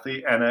student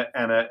athlete and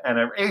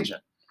an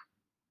agent?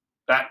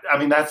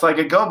 That's like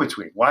a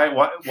go-between.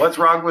 What's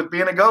wrong with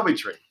being a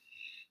go-between?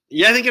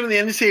 Yeah, I think in the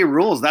NCAA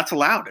rules, that's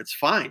allowed. It's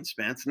fine,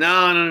 Spence.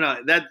 No.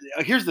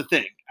 Here's the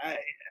thing.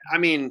 I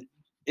mean,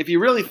 if you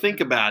really think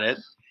about it,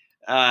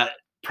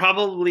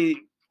 probably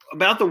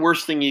about the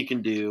worst thing you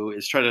can do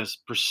is try to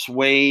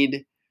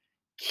persuade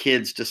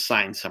kids to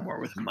sign somewhere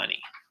with money,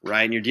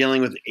 right? And you're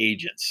dealing with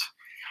agents.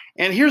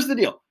 And here's the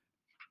deal.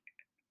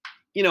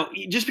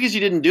 just because you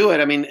didn't do it,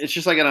 I mean, it's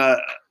just like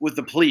with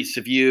the police.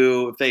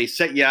 If they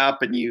set you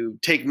up and you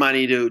take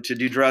money to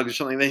do drugs or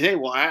something, they say,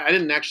 well, I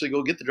didn't actually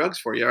go get the drugs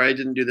for you, or I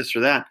didn't do this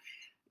or that.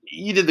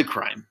 You did the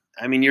crime.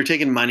 I mean, you're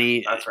taking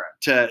money. That's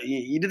right.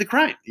 You did the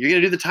crime. You're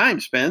going to do the time,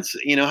 Spence.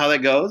 You know how that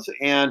goes.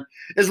 And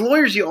as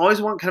lawyers, you always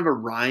want kind of a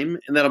rhyme,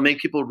 and that'll make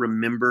people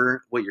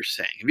remember what you're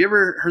saying. Have you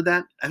ever heard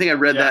that? I think I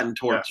read that in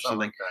Torts or something.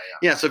 Like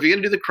that, yeah. So if you're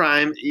going to do the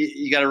crime,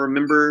 you got to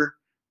remember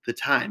the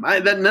time.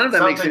 None of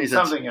that makes any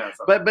sense.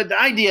 But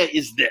the idea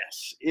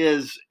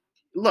is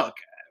look,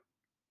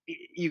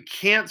 you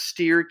can't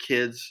steer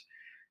kids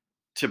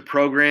to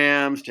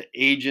programs, to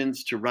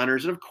agents, to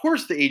runners. And of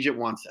course the agent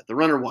wants that. The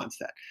runner wants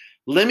that.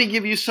 Let me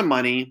give you some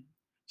money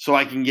so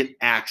I can get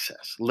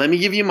access. Let me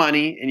give you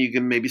money and you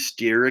can maybe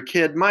steer a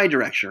kid my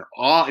direction.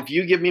 If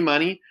you give me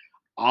money,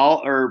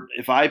 or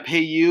if I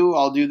pay you,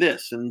 I'll do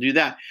this and do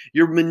that.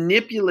 You're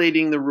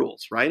manipulating the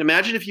rules, right?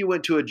 Imagine if you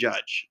went to a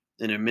judge,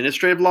 an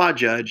administrative law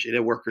judge at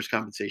a workers'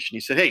 compensation.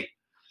 You said, hey,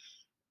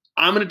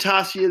 I'm going to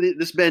toss you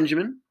this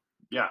Benjamin.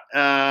 Yeah.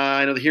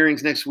 I know the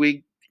hearing's next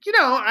week.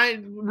 I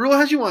rule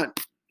as you want,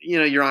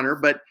 Your Honor,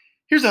 but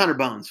here's 100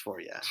 bones for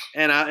you.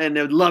 And I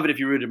would love it if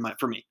you rooted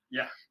for me.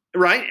 Yeah.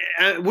 Right?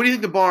 What do you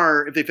think the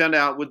bar, if they found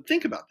out, would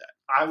think about that?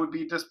 I would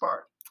be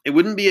disbarred. It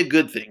wouldn't be a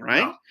good thing,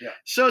 right? No. Yeah.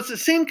 So it's the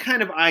same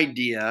kind of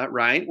idea,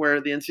 right?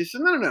 Where the NCAA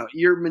says, no.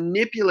 You're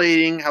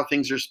manipulating how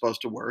things are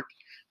supposed to work.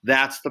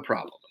 That's the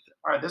problem with it.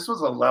 All right. This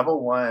was a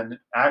level 1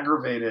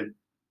 aggravated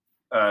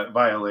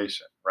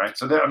violation, right?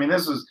 So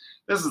this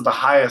is the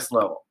highest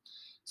level.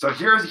 So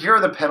here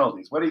are the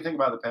penalties. What do you think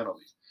about the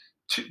penalties?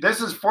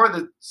 This is for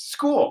the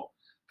school.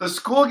 The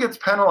school gets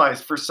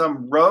penalized for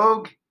some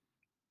rogue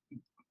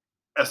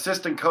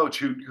assistant coach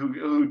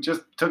who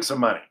just took some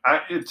money.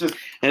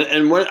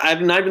 And what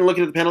I've not been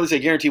looking at the penalties. I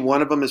guarantee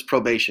one of them is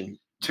probation.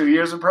 2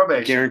 years of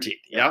probation. Guaranteed.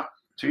 Yeah.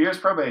 2 years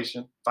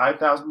probation,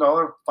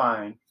 $5,000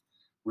 fine,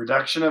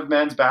 reduction of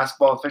men's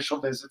basketball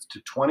official visits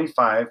to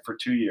 25 for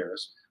 2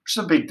 years, which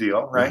is a big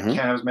deal, right? Mm-hmm. You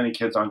can't have as many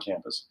kids on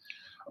campus.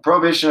 A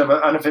prohibition of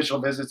unofficial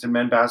visits in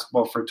men's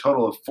basketball for a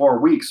total of 4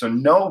 weeks, so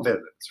no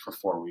visits for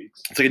 4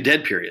 weeks. It's like a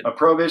dead period. A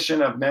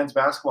prohibition of men's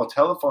basketball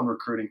telephone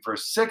recruiting for a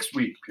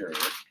 6-week period.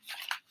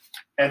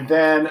 And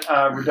then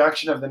a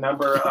reduction of the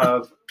number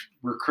of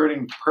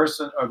recruiting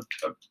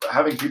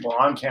having people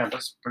on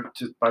campus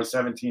by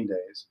 17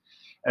 days.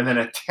 And then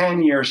a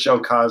 10-year show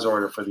cause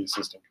order for the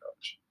assistant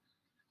coach.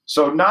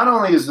 So not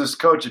only is this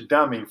coach a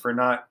dummy for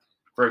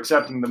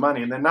accepting the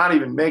money and then not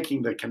even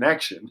making the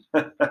connection,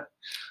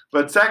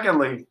 but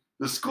secondly,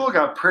 the school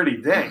got pretty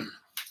dinged.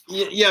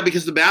 Yeah,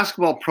 because the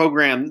basketball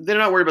program, they're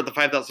not worried about the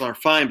 $5,000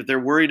 fine, but they're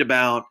worried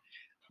about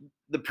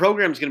the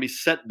program is going to be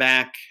set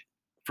back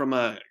from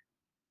a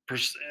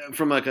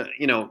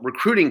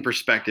recruiting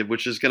perspective,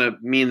 which is going to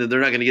mean that they're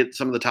not going to get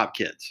some of the top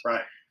kids.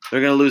 Right.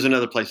 They're going to lose in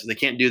other places. They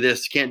can't do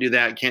this, can't do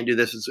that, can't do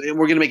this. And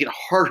we're going to make it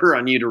harder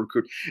on you to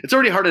recruit. It's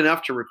already hard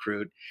enough to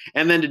recruit,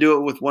 and then to do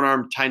it with one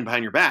arm tied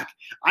behind your back.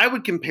 I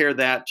would compare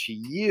that to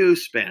you,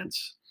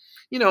 Spence.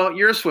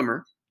 You're a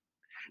swimmer.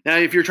 Now,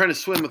 if you're trying to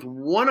swim with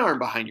one arm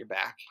behind your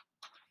back,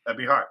 that'd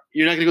be hard.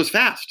 You're not going to go as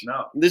fast.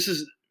 No. This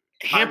is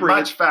hampering.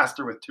 Much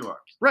faster with 2 arms.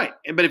 Right.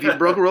 But if you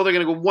broke a rule, they're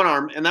going to go one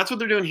arm. And that's what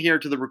they're doing here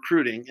to the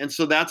recruiting. And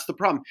so that's the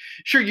problem.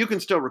 Sure, you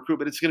can still recruit,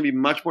 but it's going to be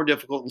much more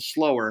difficult and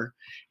slower.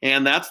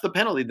 And that's the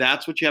penalty.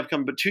 That's what you have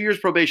coming. But 2 years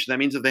probation. That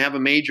means if they have a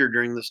major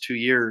during those 2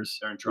 years,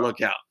 they're in trouble.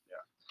 Look out.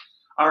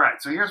 Yeah. All right.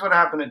 So here's what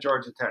happened at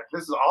Georgia Tech.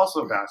 This is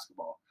also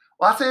basketball.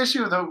 Lots of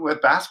issue with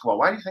basketball.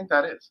 Why do you think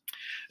that is?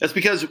 That's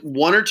because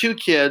 1 or 2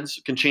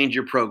 kids can change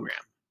your program.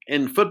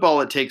 In football,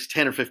 it takes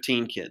 10 or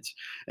 15 kids.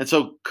 And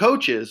so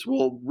coaches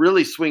will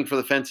really swing for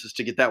the fences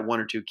to get that 1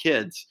 or 2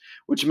 kids,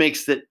 which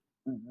makes it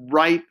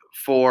ripe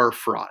for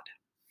fraud.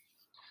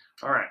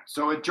 All right.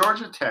 So at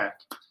Georgia Tech,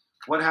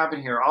 what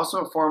happened here?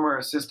 Also a former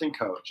assistant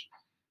coach.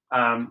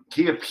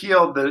 He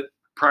appealed the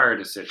prior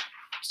decision.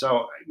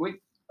 So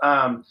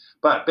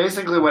but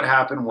basically what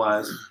happened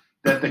was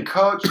that the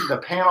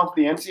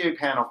NCAA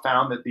panel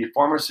found that the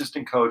former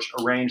assistant coach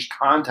arranged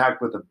contact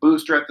with a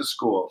booster at the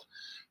school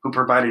who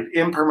provided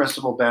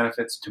impermissible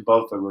benefits to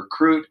both a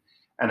recruit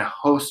and a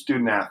host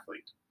student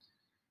athlete.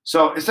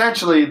 So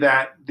essentially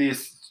that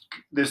this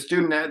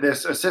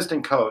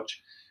assistant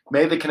coach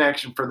made the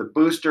connection for the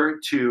booster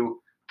to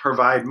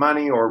provide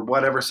money or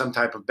whatever, some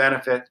type of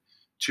benefit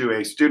to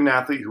a student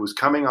athlete who was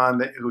coming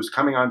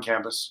on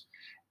campus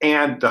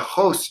and the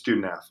host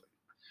student athlete.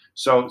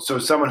 So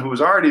someone who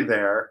was already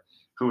there,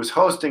 who was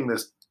hosting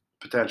this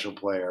potential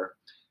player,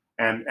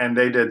 and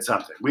they did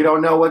something. We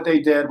don't know what they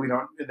did.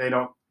 They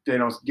don't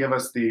give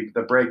us the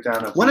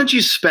breakdown of. Why don't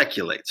you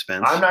speculate,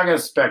 Spence? I'm not going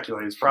to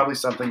speculate. It's probably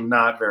something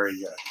not very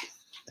good.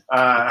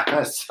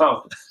 Okay.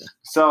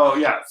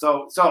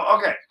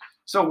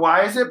 So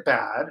why is it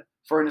bad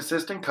for an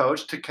assistant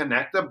coach to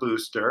connect a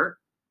booster,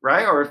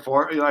 right, or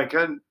for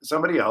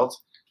somebody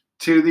else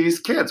to these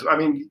kids? I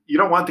mean, you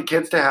don't want the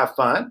kids to have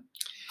fun.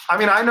 I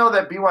mean, I know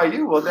that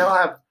BYU, they'll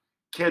have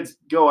kids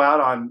go out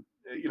on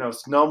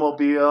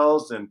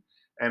snowmobiles and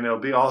it'll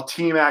be all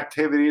team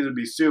activities. It'll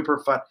be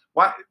super fun.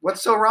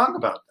 What's so wrong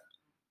about that?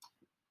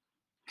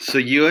 So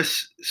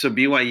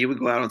BYU would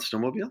go out on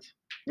snowmobiles?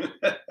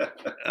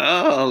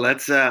 Oh,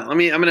 let's I'm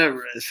gonna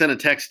send a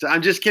text.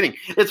 I'm just kidding.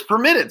 It's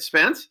permitted,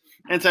 Spence.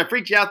 And so I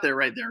freaked you out there,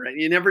 right?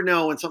 You never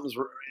know when something's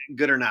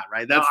good or not,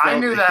 right? I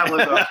knew that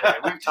was okay.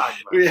 We've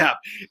talked about it. Yeah,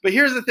 but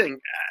here's the thing.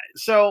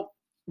 So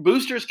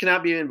boosters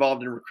cannot be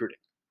involved in recruiting.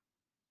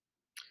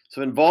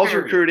 So involves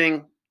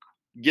recruiting,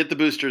 get the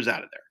boosters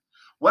out of there.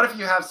 What if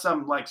you have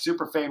some like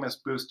super famous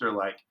booster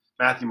like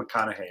Matthew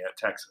McConaughey at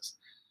Texas?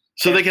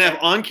 So they can have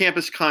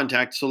on-campus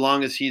contact so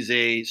long as he's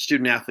a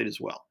student athlete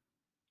as well.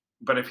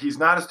 But if he's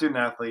not a student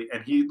athlete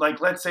and he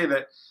let's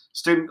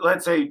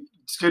say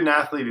student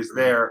athlete is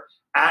there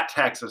at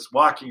Texas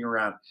walking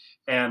around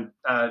and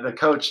the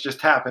coach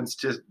just happens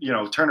to,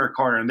 turn her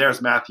corner and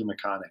there's Matthew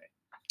McConaughey.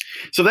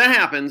 So that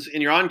happens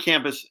and you're on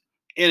campus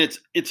and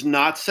it's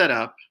not set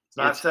up.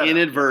 It's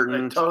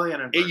inadvertent. Totally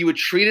inadvertent. You would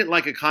treat it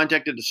like a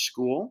contact at a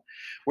school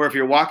where if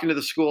you're walking to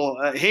the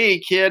school, hey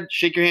kid,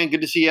 shake your hand.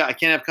 Good to see you. I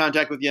can't have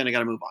contact with you and I got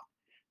to move on.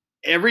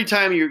 Every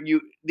time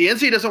the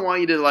NCAA doesn't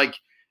want you to like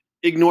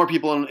ignore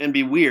people and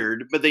be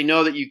weird, but they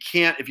know that you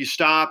can't, if you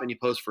stop and you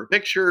pose for a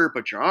picture,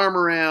 put your arm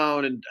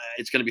around, and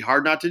it's going to be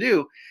hard not to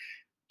do.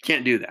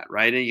 Can't do that,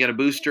 right? And you got a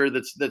booster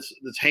that's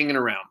hanging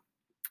around.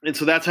 And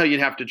so that's how you'd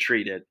have to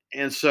treat it.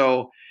 And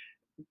so,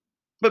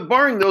 but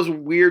barring those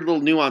weird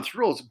little nuanced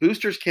rules,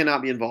 boosters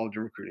cannot be involved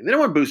in recruiting. They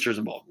don't want boosters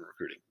involved in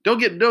recruiting. Don't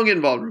get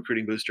involved in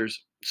recruiting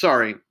boosters.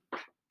 Sorry.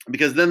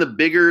 Because then the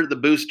bigger the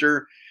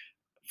booster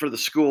for the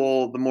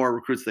school, the more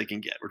recruits they can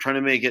get. We're trying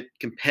to make it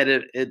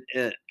competitive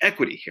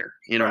equity here,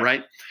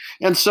 right?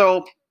 And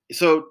so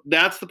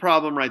that's the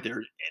problem right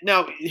there.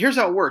 Now, here's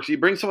how it works. You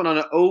bring someone on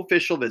an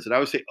official visit. I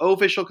always say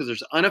official because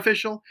there's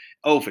unofficial,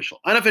 official.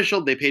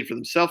 Unofficial, they paid for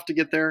themselves to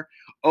get there.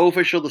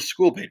 Official, the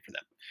school paid for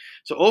them.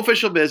 So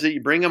official visit,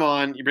 you bring them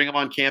on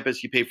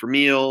campus, you pay for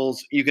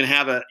meals. You can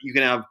have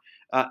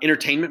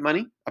entertainment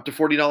money up to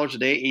 $40 a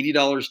day,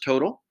 $80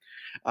 total.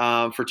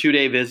 For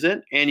 2-day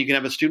visit, and you can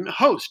have a student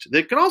host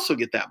that can also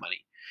get that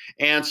money.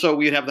 And so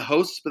we'd have the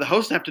hosts, but the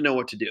hosts have to know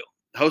what to do.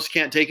 The hosts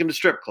can't take them to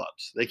strip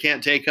clubs. They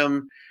can't take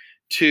them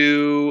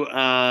to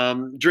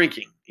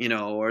drinking,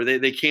 or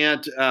they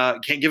can't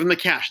give them the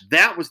cash.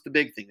 That was the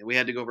big thing that we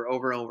had to go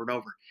over and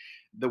over.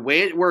 The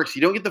way it works,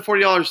 you don't get the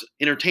 $40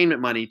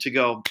 entertainment money to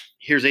go,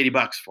 here's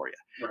 $80 for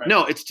you. Right.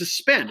 No, it's to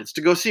spend. It's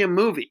to go see a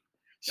movie,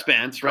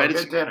 Spence, right?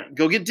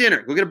 Go get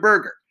dinner. Go get a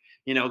burger.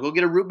 Go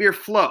get a root beer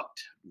float,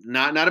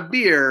 not a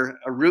beer,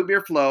 a root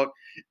beer float,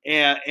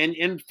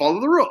 and follow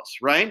the rules,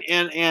 right?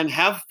 And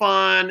have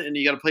fun. And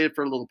you got to play it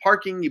for a little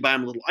parking. You buy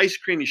them a little ice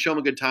cream. You show them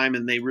a good time,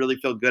 and they really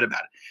feel good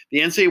about it. The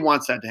NCAA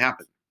wants that to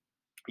happen.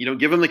 You don't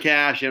give them the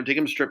cash. You don't take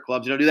them to strip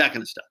clubs. You don't do that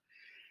kind of stuff.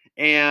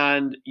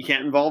 And you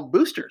can't involve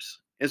boosters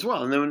as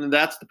well. And then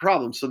that's the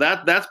problem. So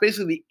that's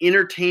basically the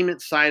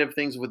entertainment side of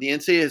things. With the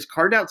NCAA has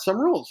carved out some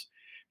rules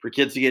for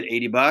kids to get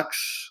 $80.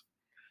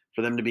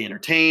 For them to be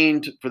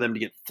entertained, for them to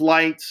get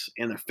flights,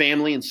 and their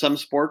family in some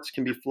sports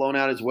can be flown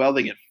out as well.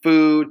 They get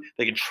food.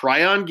 They can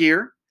try on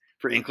gear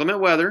for inclement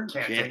weather.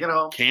 Can't take it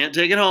home. Can't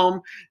take it home.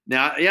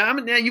 Now,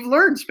 you've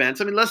learned, Spence.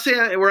 Let's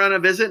say we're on a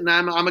visit, and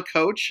I'm a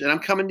coach, and I'm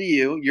coming to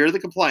you. You're the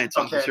compliance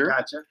officer.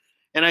 Gotcha.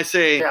 And I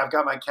say, yeah, I've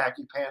got my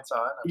khaki pants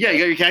on. Yeah, you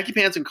got your khaki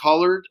pants and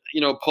collared,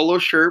 polo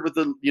shirt with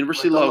the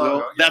university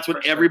logo. That's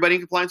what everybody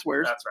in compliance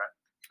wears. That's right.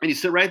 And you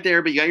sit right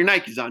there, but you got your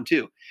Nikes on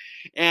too.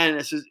 And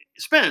it says,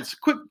 Spence,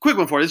 quick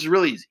one for you. This is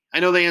really easy. I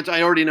know the answer.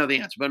 I already know the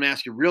answer, but I'm going to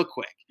ask you real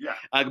quick. Yeah.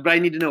 But I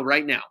need to know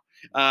right now.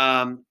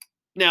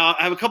 Now,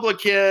 I have a couple of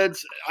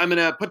kids. I'm going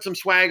to put some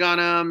swag on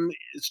them.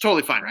 It's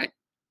totally fine, right?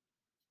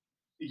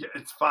 Yeah,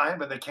 it's fine,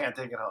 but they can't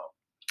take it home.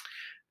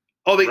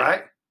 Oh,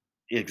 right?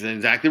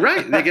 Exactly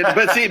right.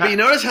 But you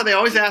notice how they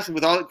always ask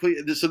with all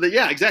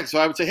exactly. So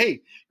I would say,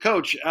 hey,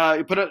 coach,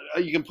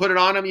 you can put it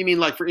on them. You mean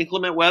like for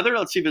inclement weather?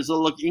 Let's see if it's a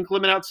little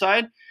inclement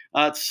outside.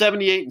 It's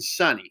 78 and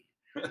sunny.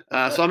 So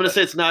I'm going to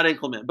say it's not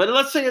inclement. But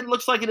let's say it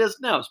looks like it is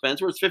now,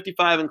 Spencer. It's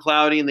 55 and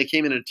cloudy, and they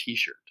came in a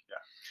T-shirt.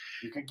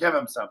 Yeah, you can give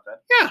them something.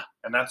 Yeah,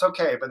 and that's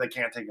okay, but they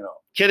can't take it home.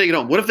 Can't take it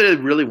home. What if they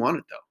really want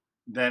it though?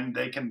 Then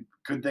they can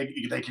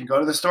go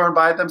to the store and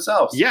buy it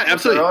themselves. Yeah,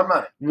 absolutely. Their own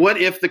money. What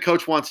if the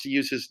coach wants to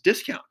use his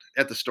discount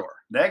at the store?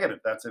 Negative.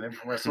 That's an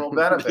impermissible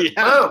benefit.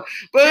 Boom.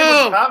 Look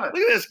at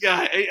this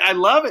guy. I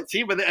love it.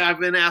 See, but I've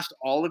been asked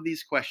all of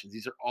these questions.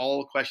 These are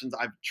all questions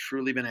I've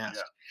truly been asked.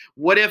 Yeah.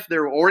 What if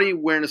they're already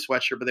wearing a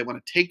sweatshirt, but they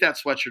want to take that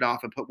sweatshirt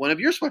off and put one of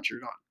your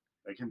sweatshirts on?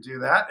 They can do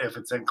that if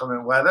it's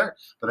inclement weather,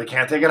 but they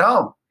can't take it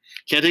home.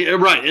 Can't take it,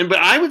 right. But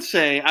I would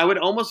say, I would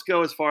almost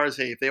go as far as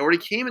say, if they already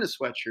came in a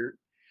sweatshirt,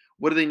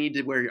 what do they need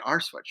to wear our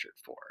sweatshirt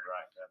for?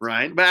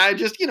 Right. But I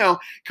just,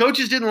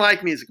 coaches didn't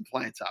like me as a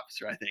compliance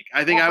officer. I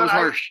think I was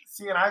harsh.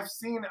 And I've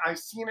seen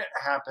it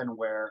happen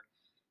where,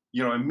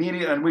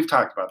 immediately, and we've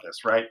talked about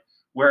this, right?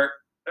 Where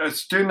a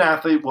student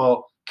athlete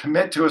will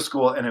commit to a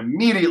school and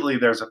immediately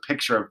there's a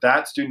picture of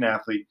that student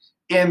athlete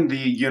in the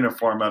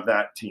uniform of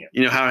that team.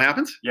 You know how it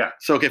happens? Yeah.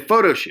 So,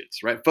 photo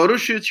shoots, right? Photo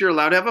shoots, you're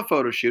allowed to have a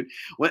photo shoot.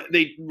 When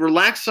they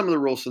relaxed some of the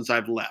rules since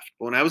I've left.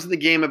 But when I was in the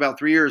game about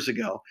 3 years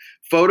ago,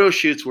 photo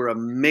shoots were a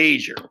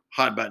major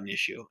hot button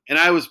issue. And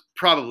I was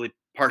probably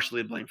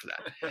partially to blame for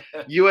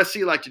that.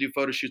 USC liked to do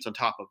photo shoots on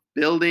top of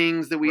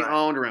buildings that we Right.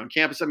 owned around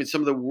campus. I mean,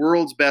 some of the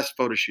world's best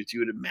photo shoots you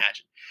would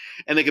imagine.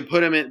 And they could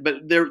put them in,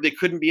 but they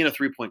couldn't be in a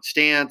three-point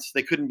stance.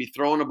 They couldn't be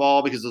throwing a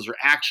ball because those are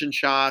action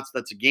shots.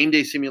 That's a game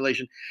day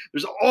simulation.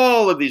 There's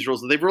all of these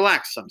rules that they've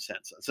relaxed some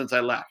sense since I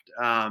left.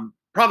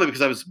 Probably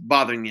because I was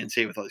bothering the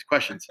NCAA with all these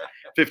questions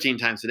 15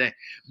 times a day.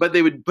 But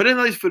they would put in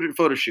all these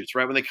photo shoots,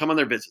 right, when they come on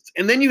their visits.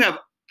 And then you have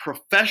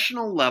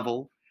professional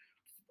level,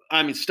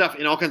 stuff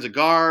in all kinds of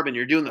garb, and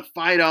you're doing the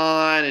fight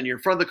on, and you're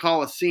in front of the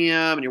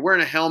Coliseum, and you're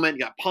wearing a helmet, you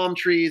got palm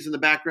trees in the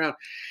background,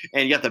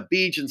 and you got the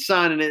beach and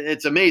sun, and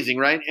it's amazing,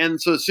 right?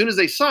 And so as soon as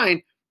they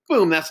sign,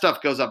 boom, that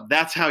stuff goes up.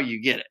 That's how you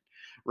get it,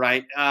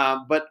 right?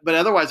 But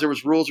otherwise, there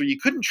was rules where you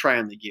couldn't try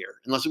on the gear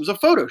unless it was a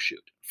photo shoot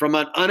from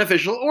an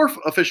unofficial or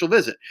official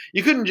visit.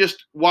 You couldn't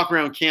just walk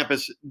around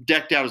campus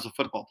decked out as a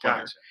football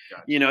player.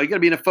 Gotcha. You got to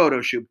be in a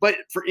photo shoot. But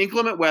for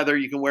inclement weather,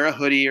 you can wear a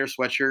hoodie or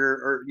sweatshirt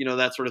or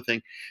that sort of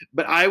thing.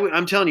 But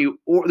I'm telling you,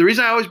 the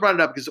reason I always brought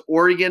it up because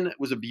Oregon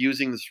was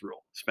abusing this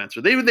rule, Spencer.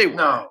 They were.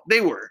 No.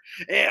 They were.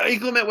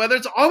 Inclement weather.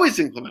 It's always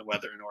inclement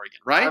weather in Oregon,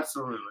 right?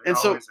 Absolutely. And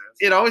so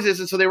it always is.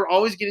 And so they were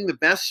always getting the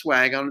best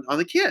swag on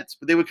the kids.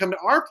 But they would come to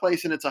our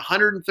place and it's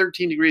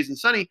 113 degrees and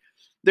sunny.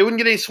 They wouldn't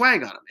get any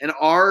swag on them. And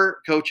our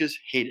coaches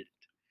hated it.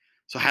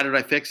 So how did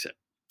I fix it?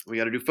 We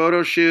got to do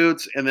photo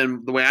shoots. And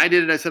then the way I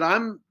did it, I said,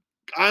 I'm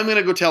going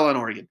to go tell on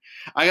Oregon.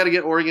 I got to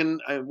get Oregon.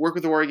 I work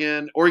with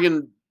Oregon.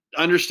 Oregon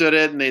understood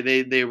it, and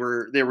they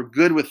were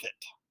good with it.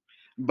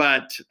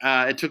 But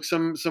it took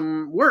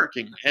some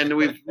working, and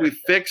we've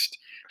fixed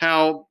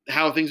how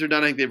things are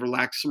done. I think they've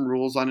relaxed some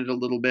rules on it a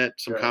little bit,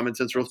 some common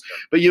sense rules.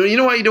 But you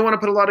know why you don't want to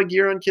put a lot of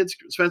gear on kids,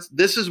 Spence?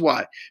 This is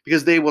why,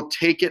 because they will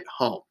take it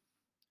home.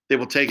 They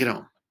will take it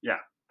home. Yeah,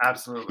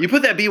 absolutely. You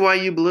put that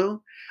BYU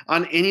blue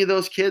on any of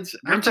those kids,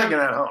 I'm taking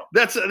that home.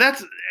 That's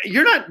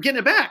you're not getting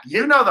it back.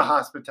 You know the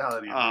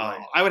hospitality.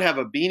 I would have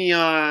a beanie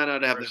on.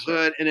 I'd have the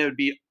hood, and it would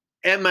be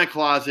at my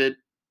closet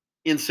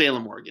in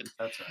Salem, Oregon.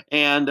 That's right.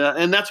 And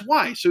that's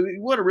why. So you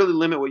want to really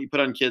limit what you put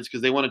on kids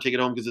because they want to take it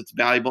home because it's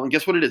valuable. And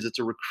guess what it is? It's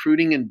a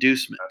recruiting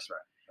inducement. That's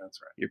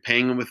right. You're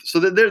paying them with. So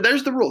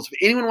there's the rules. If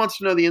anyone wants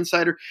to know the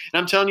insider,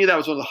 and I'm telling you, that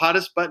was one of the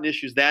hottest button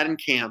issues. That in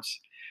camps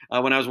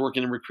when I was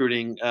working in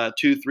recruiting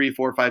 2, 3,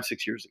 4, 5,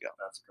 6 years ago.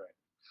 That's great.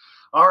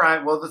 All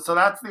right. Well, so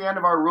that's the end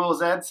of our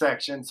rules ed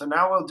section. So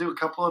now we'll do a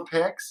couple of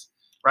picks,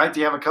 right? Do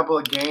you have a couple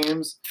of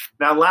games?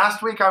 Now,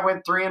 last week I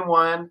went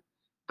 3-1.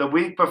 The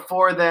week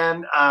before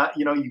then,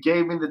 you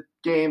gave me the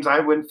games. I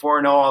went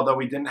 4-0, although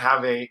we didn't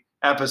have a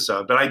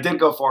episode, but I did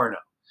go 4-0.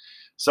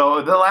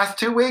 So the last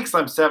 2 weeks,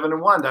 I'm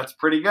 7-1. That's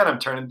pretty good. I'm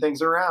turning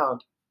things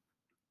around.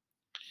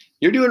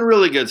 You're doing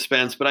really good,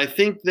 Spence, but I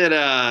think that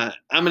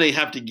I'm going to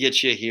have to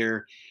get you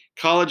here.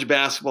 College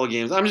basketball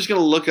games. I'm just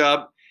going to look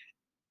up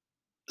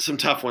some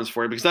tough ones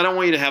for you because I don't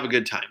want you to have a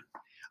good time.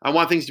 I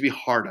want things to be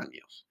hard on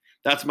you.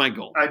 That's my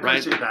goal. I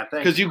appreciate that.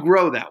 Thanks. Because you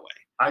grow that way.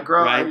 I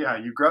grow.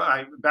 Right? You grow.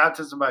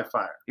 Baptism by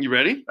fire. You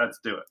ready? Let's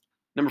do it.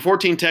 Number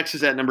 14,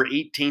 Texas at number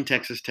 18,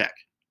 Texas Tech.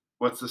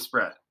 What's the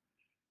spread?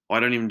 Well, I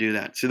don't even do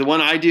that. See, the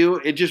one I do,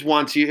 it just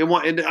wants you.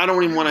 I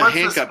don't even want to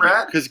handcuff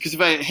you because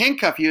if I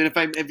handcuff you and if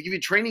I give you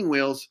training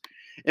wheels,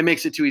 it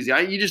makes it too easy.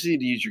 You just need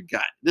to use your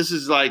gut. This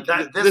is like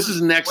this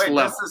is next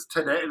level. This is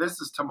today.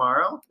 This is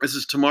tomorrow. This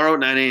is tomorrow at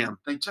 9 a.m.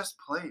 They just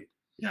played.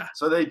 Yeah.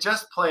 So they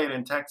just played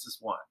and Texas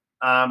won.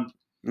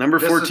 Number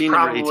 14, this is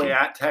number 18. probably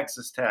at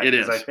Texas Tech. It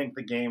is. I think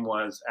the game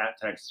was at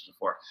Texas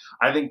before.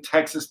 I think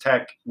Texas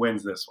Tech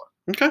wins this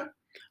one.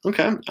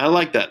 Okay. I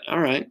like that. All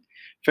right.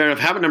 Fair enough.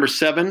 How about number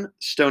 7,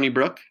 Stony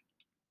Brook?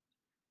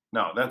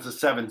 No, that's a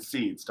 7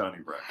 seed, Stony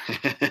Brook.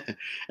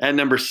 And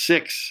number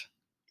 6,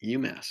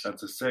 UMass.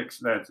 That's a 6.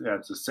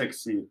 That's a 6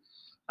 seed.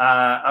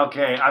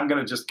 Okay, I'm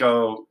gonna just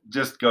go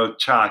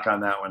chalk on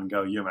that one.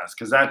 Go UMass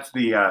because that's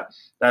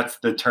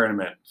the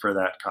tournament for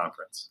that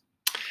conference.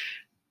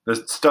 The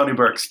Stony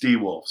Brook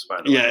Seawolves, by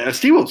the way. Yeah,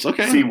 Seawolves.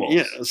 Okay. Seawolves.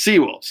 Yeah,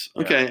 Seawolves.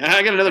 Okay, yeah.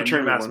 I got another And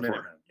tournament UMass one for.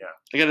 Minutemen, yeah.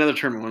 I got another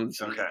tournament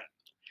one. Okay.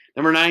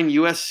 Number 9,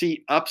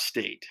 USC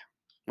Upstate.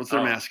 What's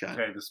their mascot?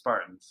 Okay, the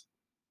Spartans.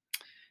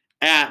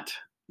 At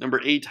number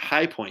 8,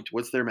 High Point.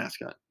 What's their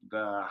mascot?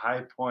 The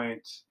High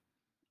Point.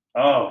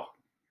 Oh,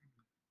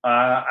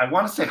 I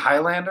want to say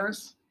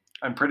Highlanders.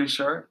 I'm pretty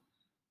sure.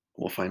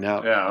 We'll find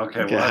out. Yeah.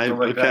 Okay. We'll have to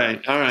look that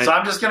up. All right. So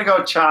I'm just gonna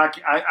go chalk.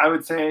 I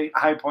would say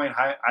High Point.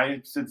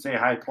 I should say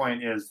High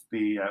Point is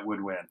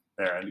would win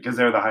there because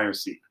they're the higher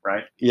seed,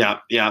 right? Yeah.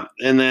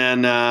 And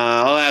then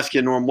I'll ask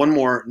you one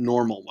more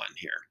normal one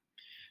here,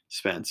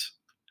 Spence.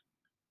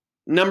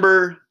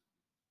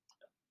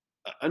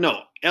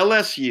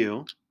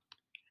 LSU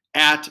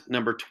at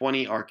number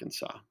 20,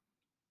 Arkansas.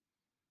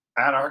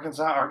 At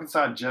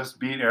Arkansas just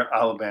beat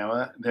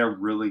Alabama. They're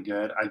really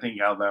good. I think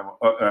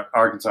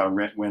Arkansas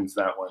wins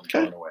that one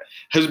going away.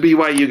 Who's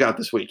BYU got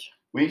this week?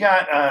 We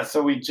got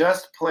so we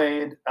just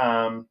played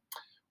San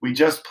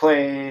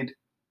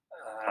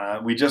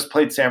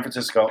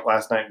Francisco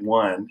last night.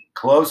 Won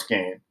close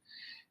game,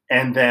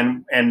 and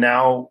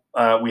now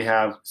we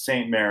have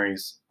St.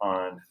 Mary's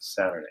on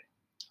Saturday.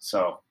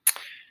 So,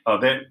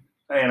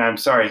 And I'm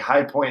sorry,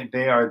 High Point.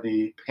 They are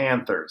the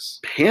Panthers.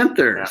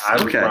 Panthers. Yeah, I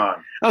was okay.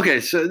 wrong. Okay,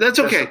 so that's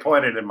okay.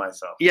 Disappointed in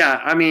myself. Yeah,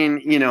 I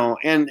mean,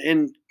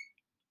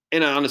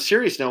 and on a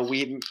serious note,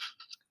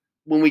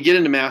 when we get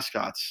into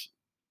mascots,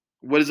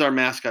 what is our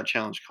mascot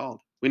challenge called?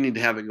 We need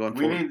to have it going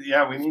forward.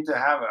 We need to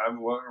have it.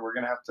 We're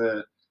gonna have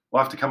to.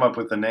 We'll have to come up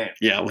with a name.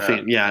 Yeah, we'll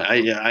think.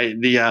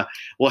 Yeah,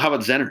 well, how about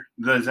Zenner?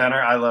 The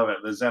Zenner, I love it.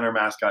 The Zenner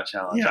mascot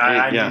challenge.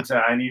 Yeah,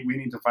 We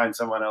need to find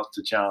someone else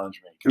to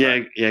challenge me.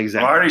 Yeah,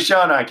 exactly. I've already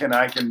shown I can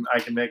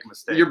make a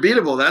mistake. You're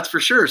beatable, that's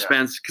for sure,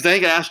 Spence. Because I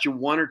think I asked you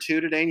one or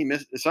two today, and you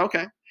missed. It's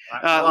okay.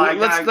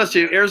 Let's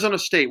do Arizona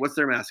State. What's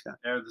their mascot?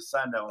 They're the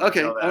Sun.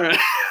 Okay, all right.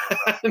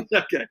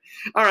 Okay,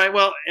 all right.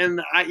 Well,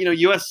 and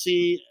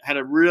USC had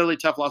a really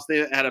tough loss. They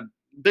had a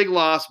big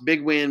loss,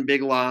 big win,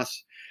 big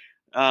loss.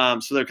 So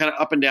they're kind of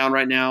up and down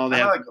right now. They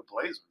have like the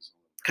Blazers.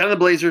 Kind of the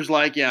Blazers,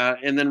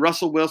 and then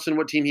Russell Wilson.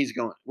 What team he's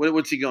going?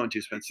 What's he going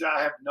to, Spencer?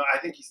 I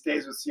think he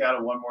stays with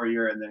Seattle one more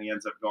year, and then he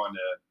ends up going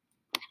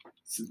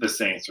to the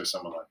Saints or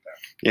someone like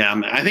that. Yeah,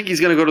 I think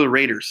he's going to go to the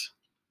Raiders.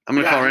 I'm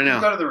going to call right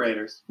now. Go to the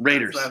Raiders.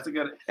 That's a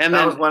good. And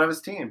that was one of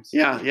his teams.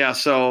 Yeah.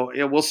 So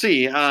we'll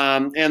see.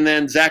 And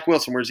then Zach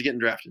Wilson, where's he getting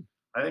drafted?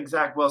 I think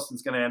Zach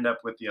Wilson's going to end up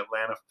with the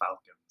Atlanta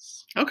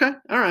Falcons. Okay.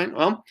 All right.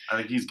 Well, I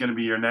think he's going to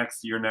be your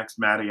next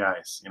Matty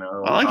Ice.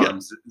 I like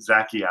it.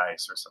 Zachy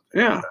Ice or something.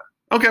 Yeah. Like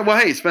that. Okay. Well,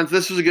 hey, Spence,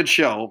 this was a good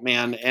show,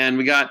 man. And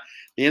we got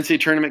the NCAA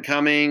tournament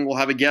coming. We'll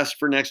have a guest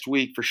for next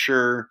week for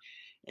sure.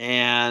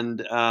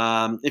 And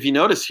if you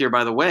notice here,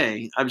 by the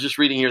way, I was just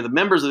reading here, the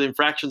members of the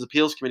Infractions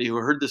Appeals Committee who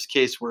heard this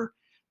case were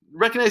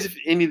recognize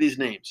any of these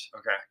names.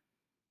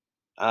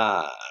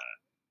 Okay.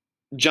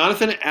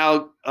 Jonathan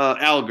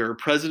Alger,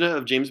 president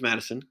of James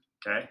Madison.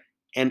 Okay.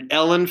 And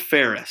Ellen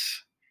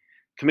Ferris,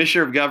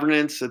 commissioner of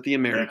governance at the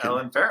American. Yeah,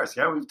 Ellen Ferris.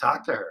 Yeah, we've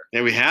talked to her.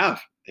 Yeah, we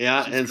have.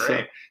 Yeah. She's and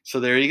great. So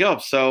there you go.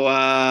 So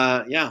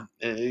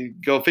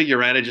go figure,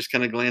 right? I just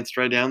kind of glanced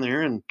right down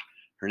there and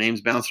her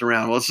name's bouncing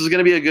around. Well, this is going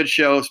to be a good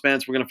show,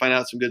 Spence. We're going to find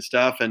out some good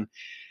stuff, and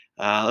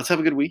let's have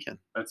a good weekend.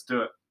 Let's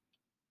do it.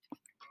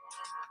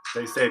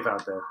 Stay safe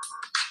out there.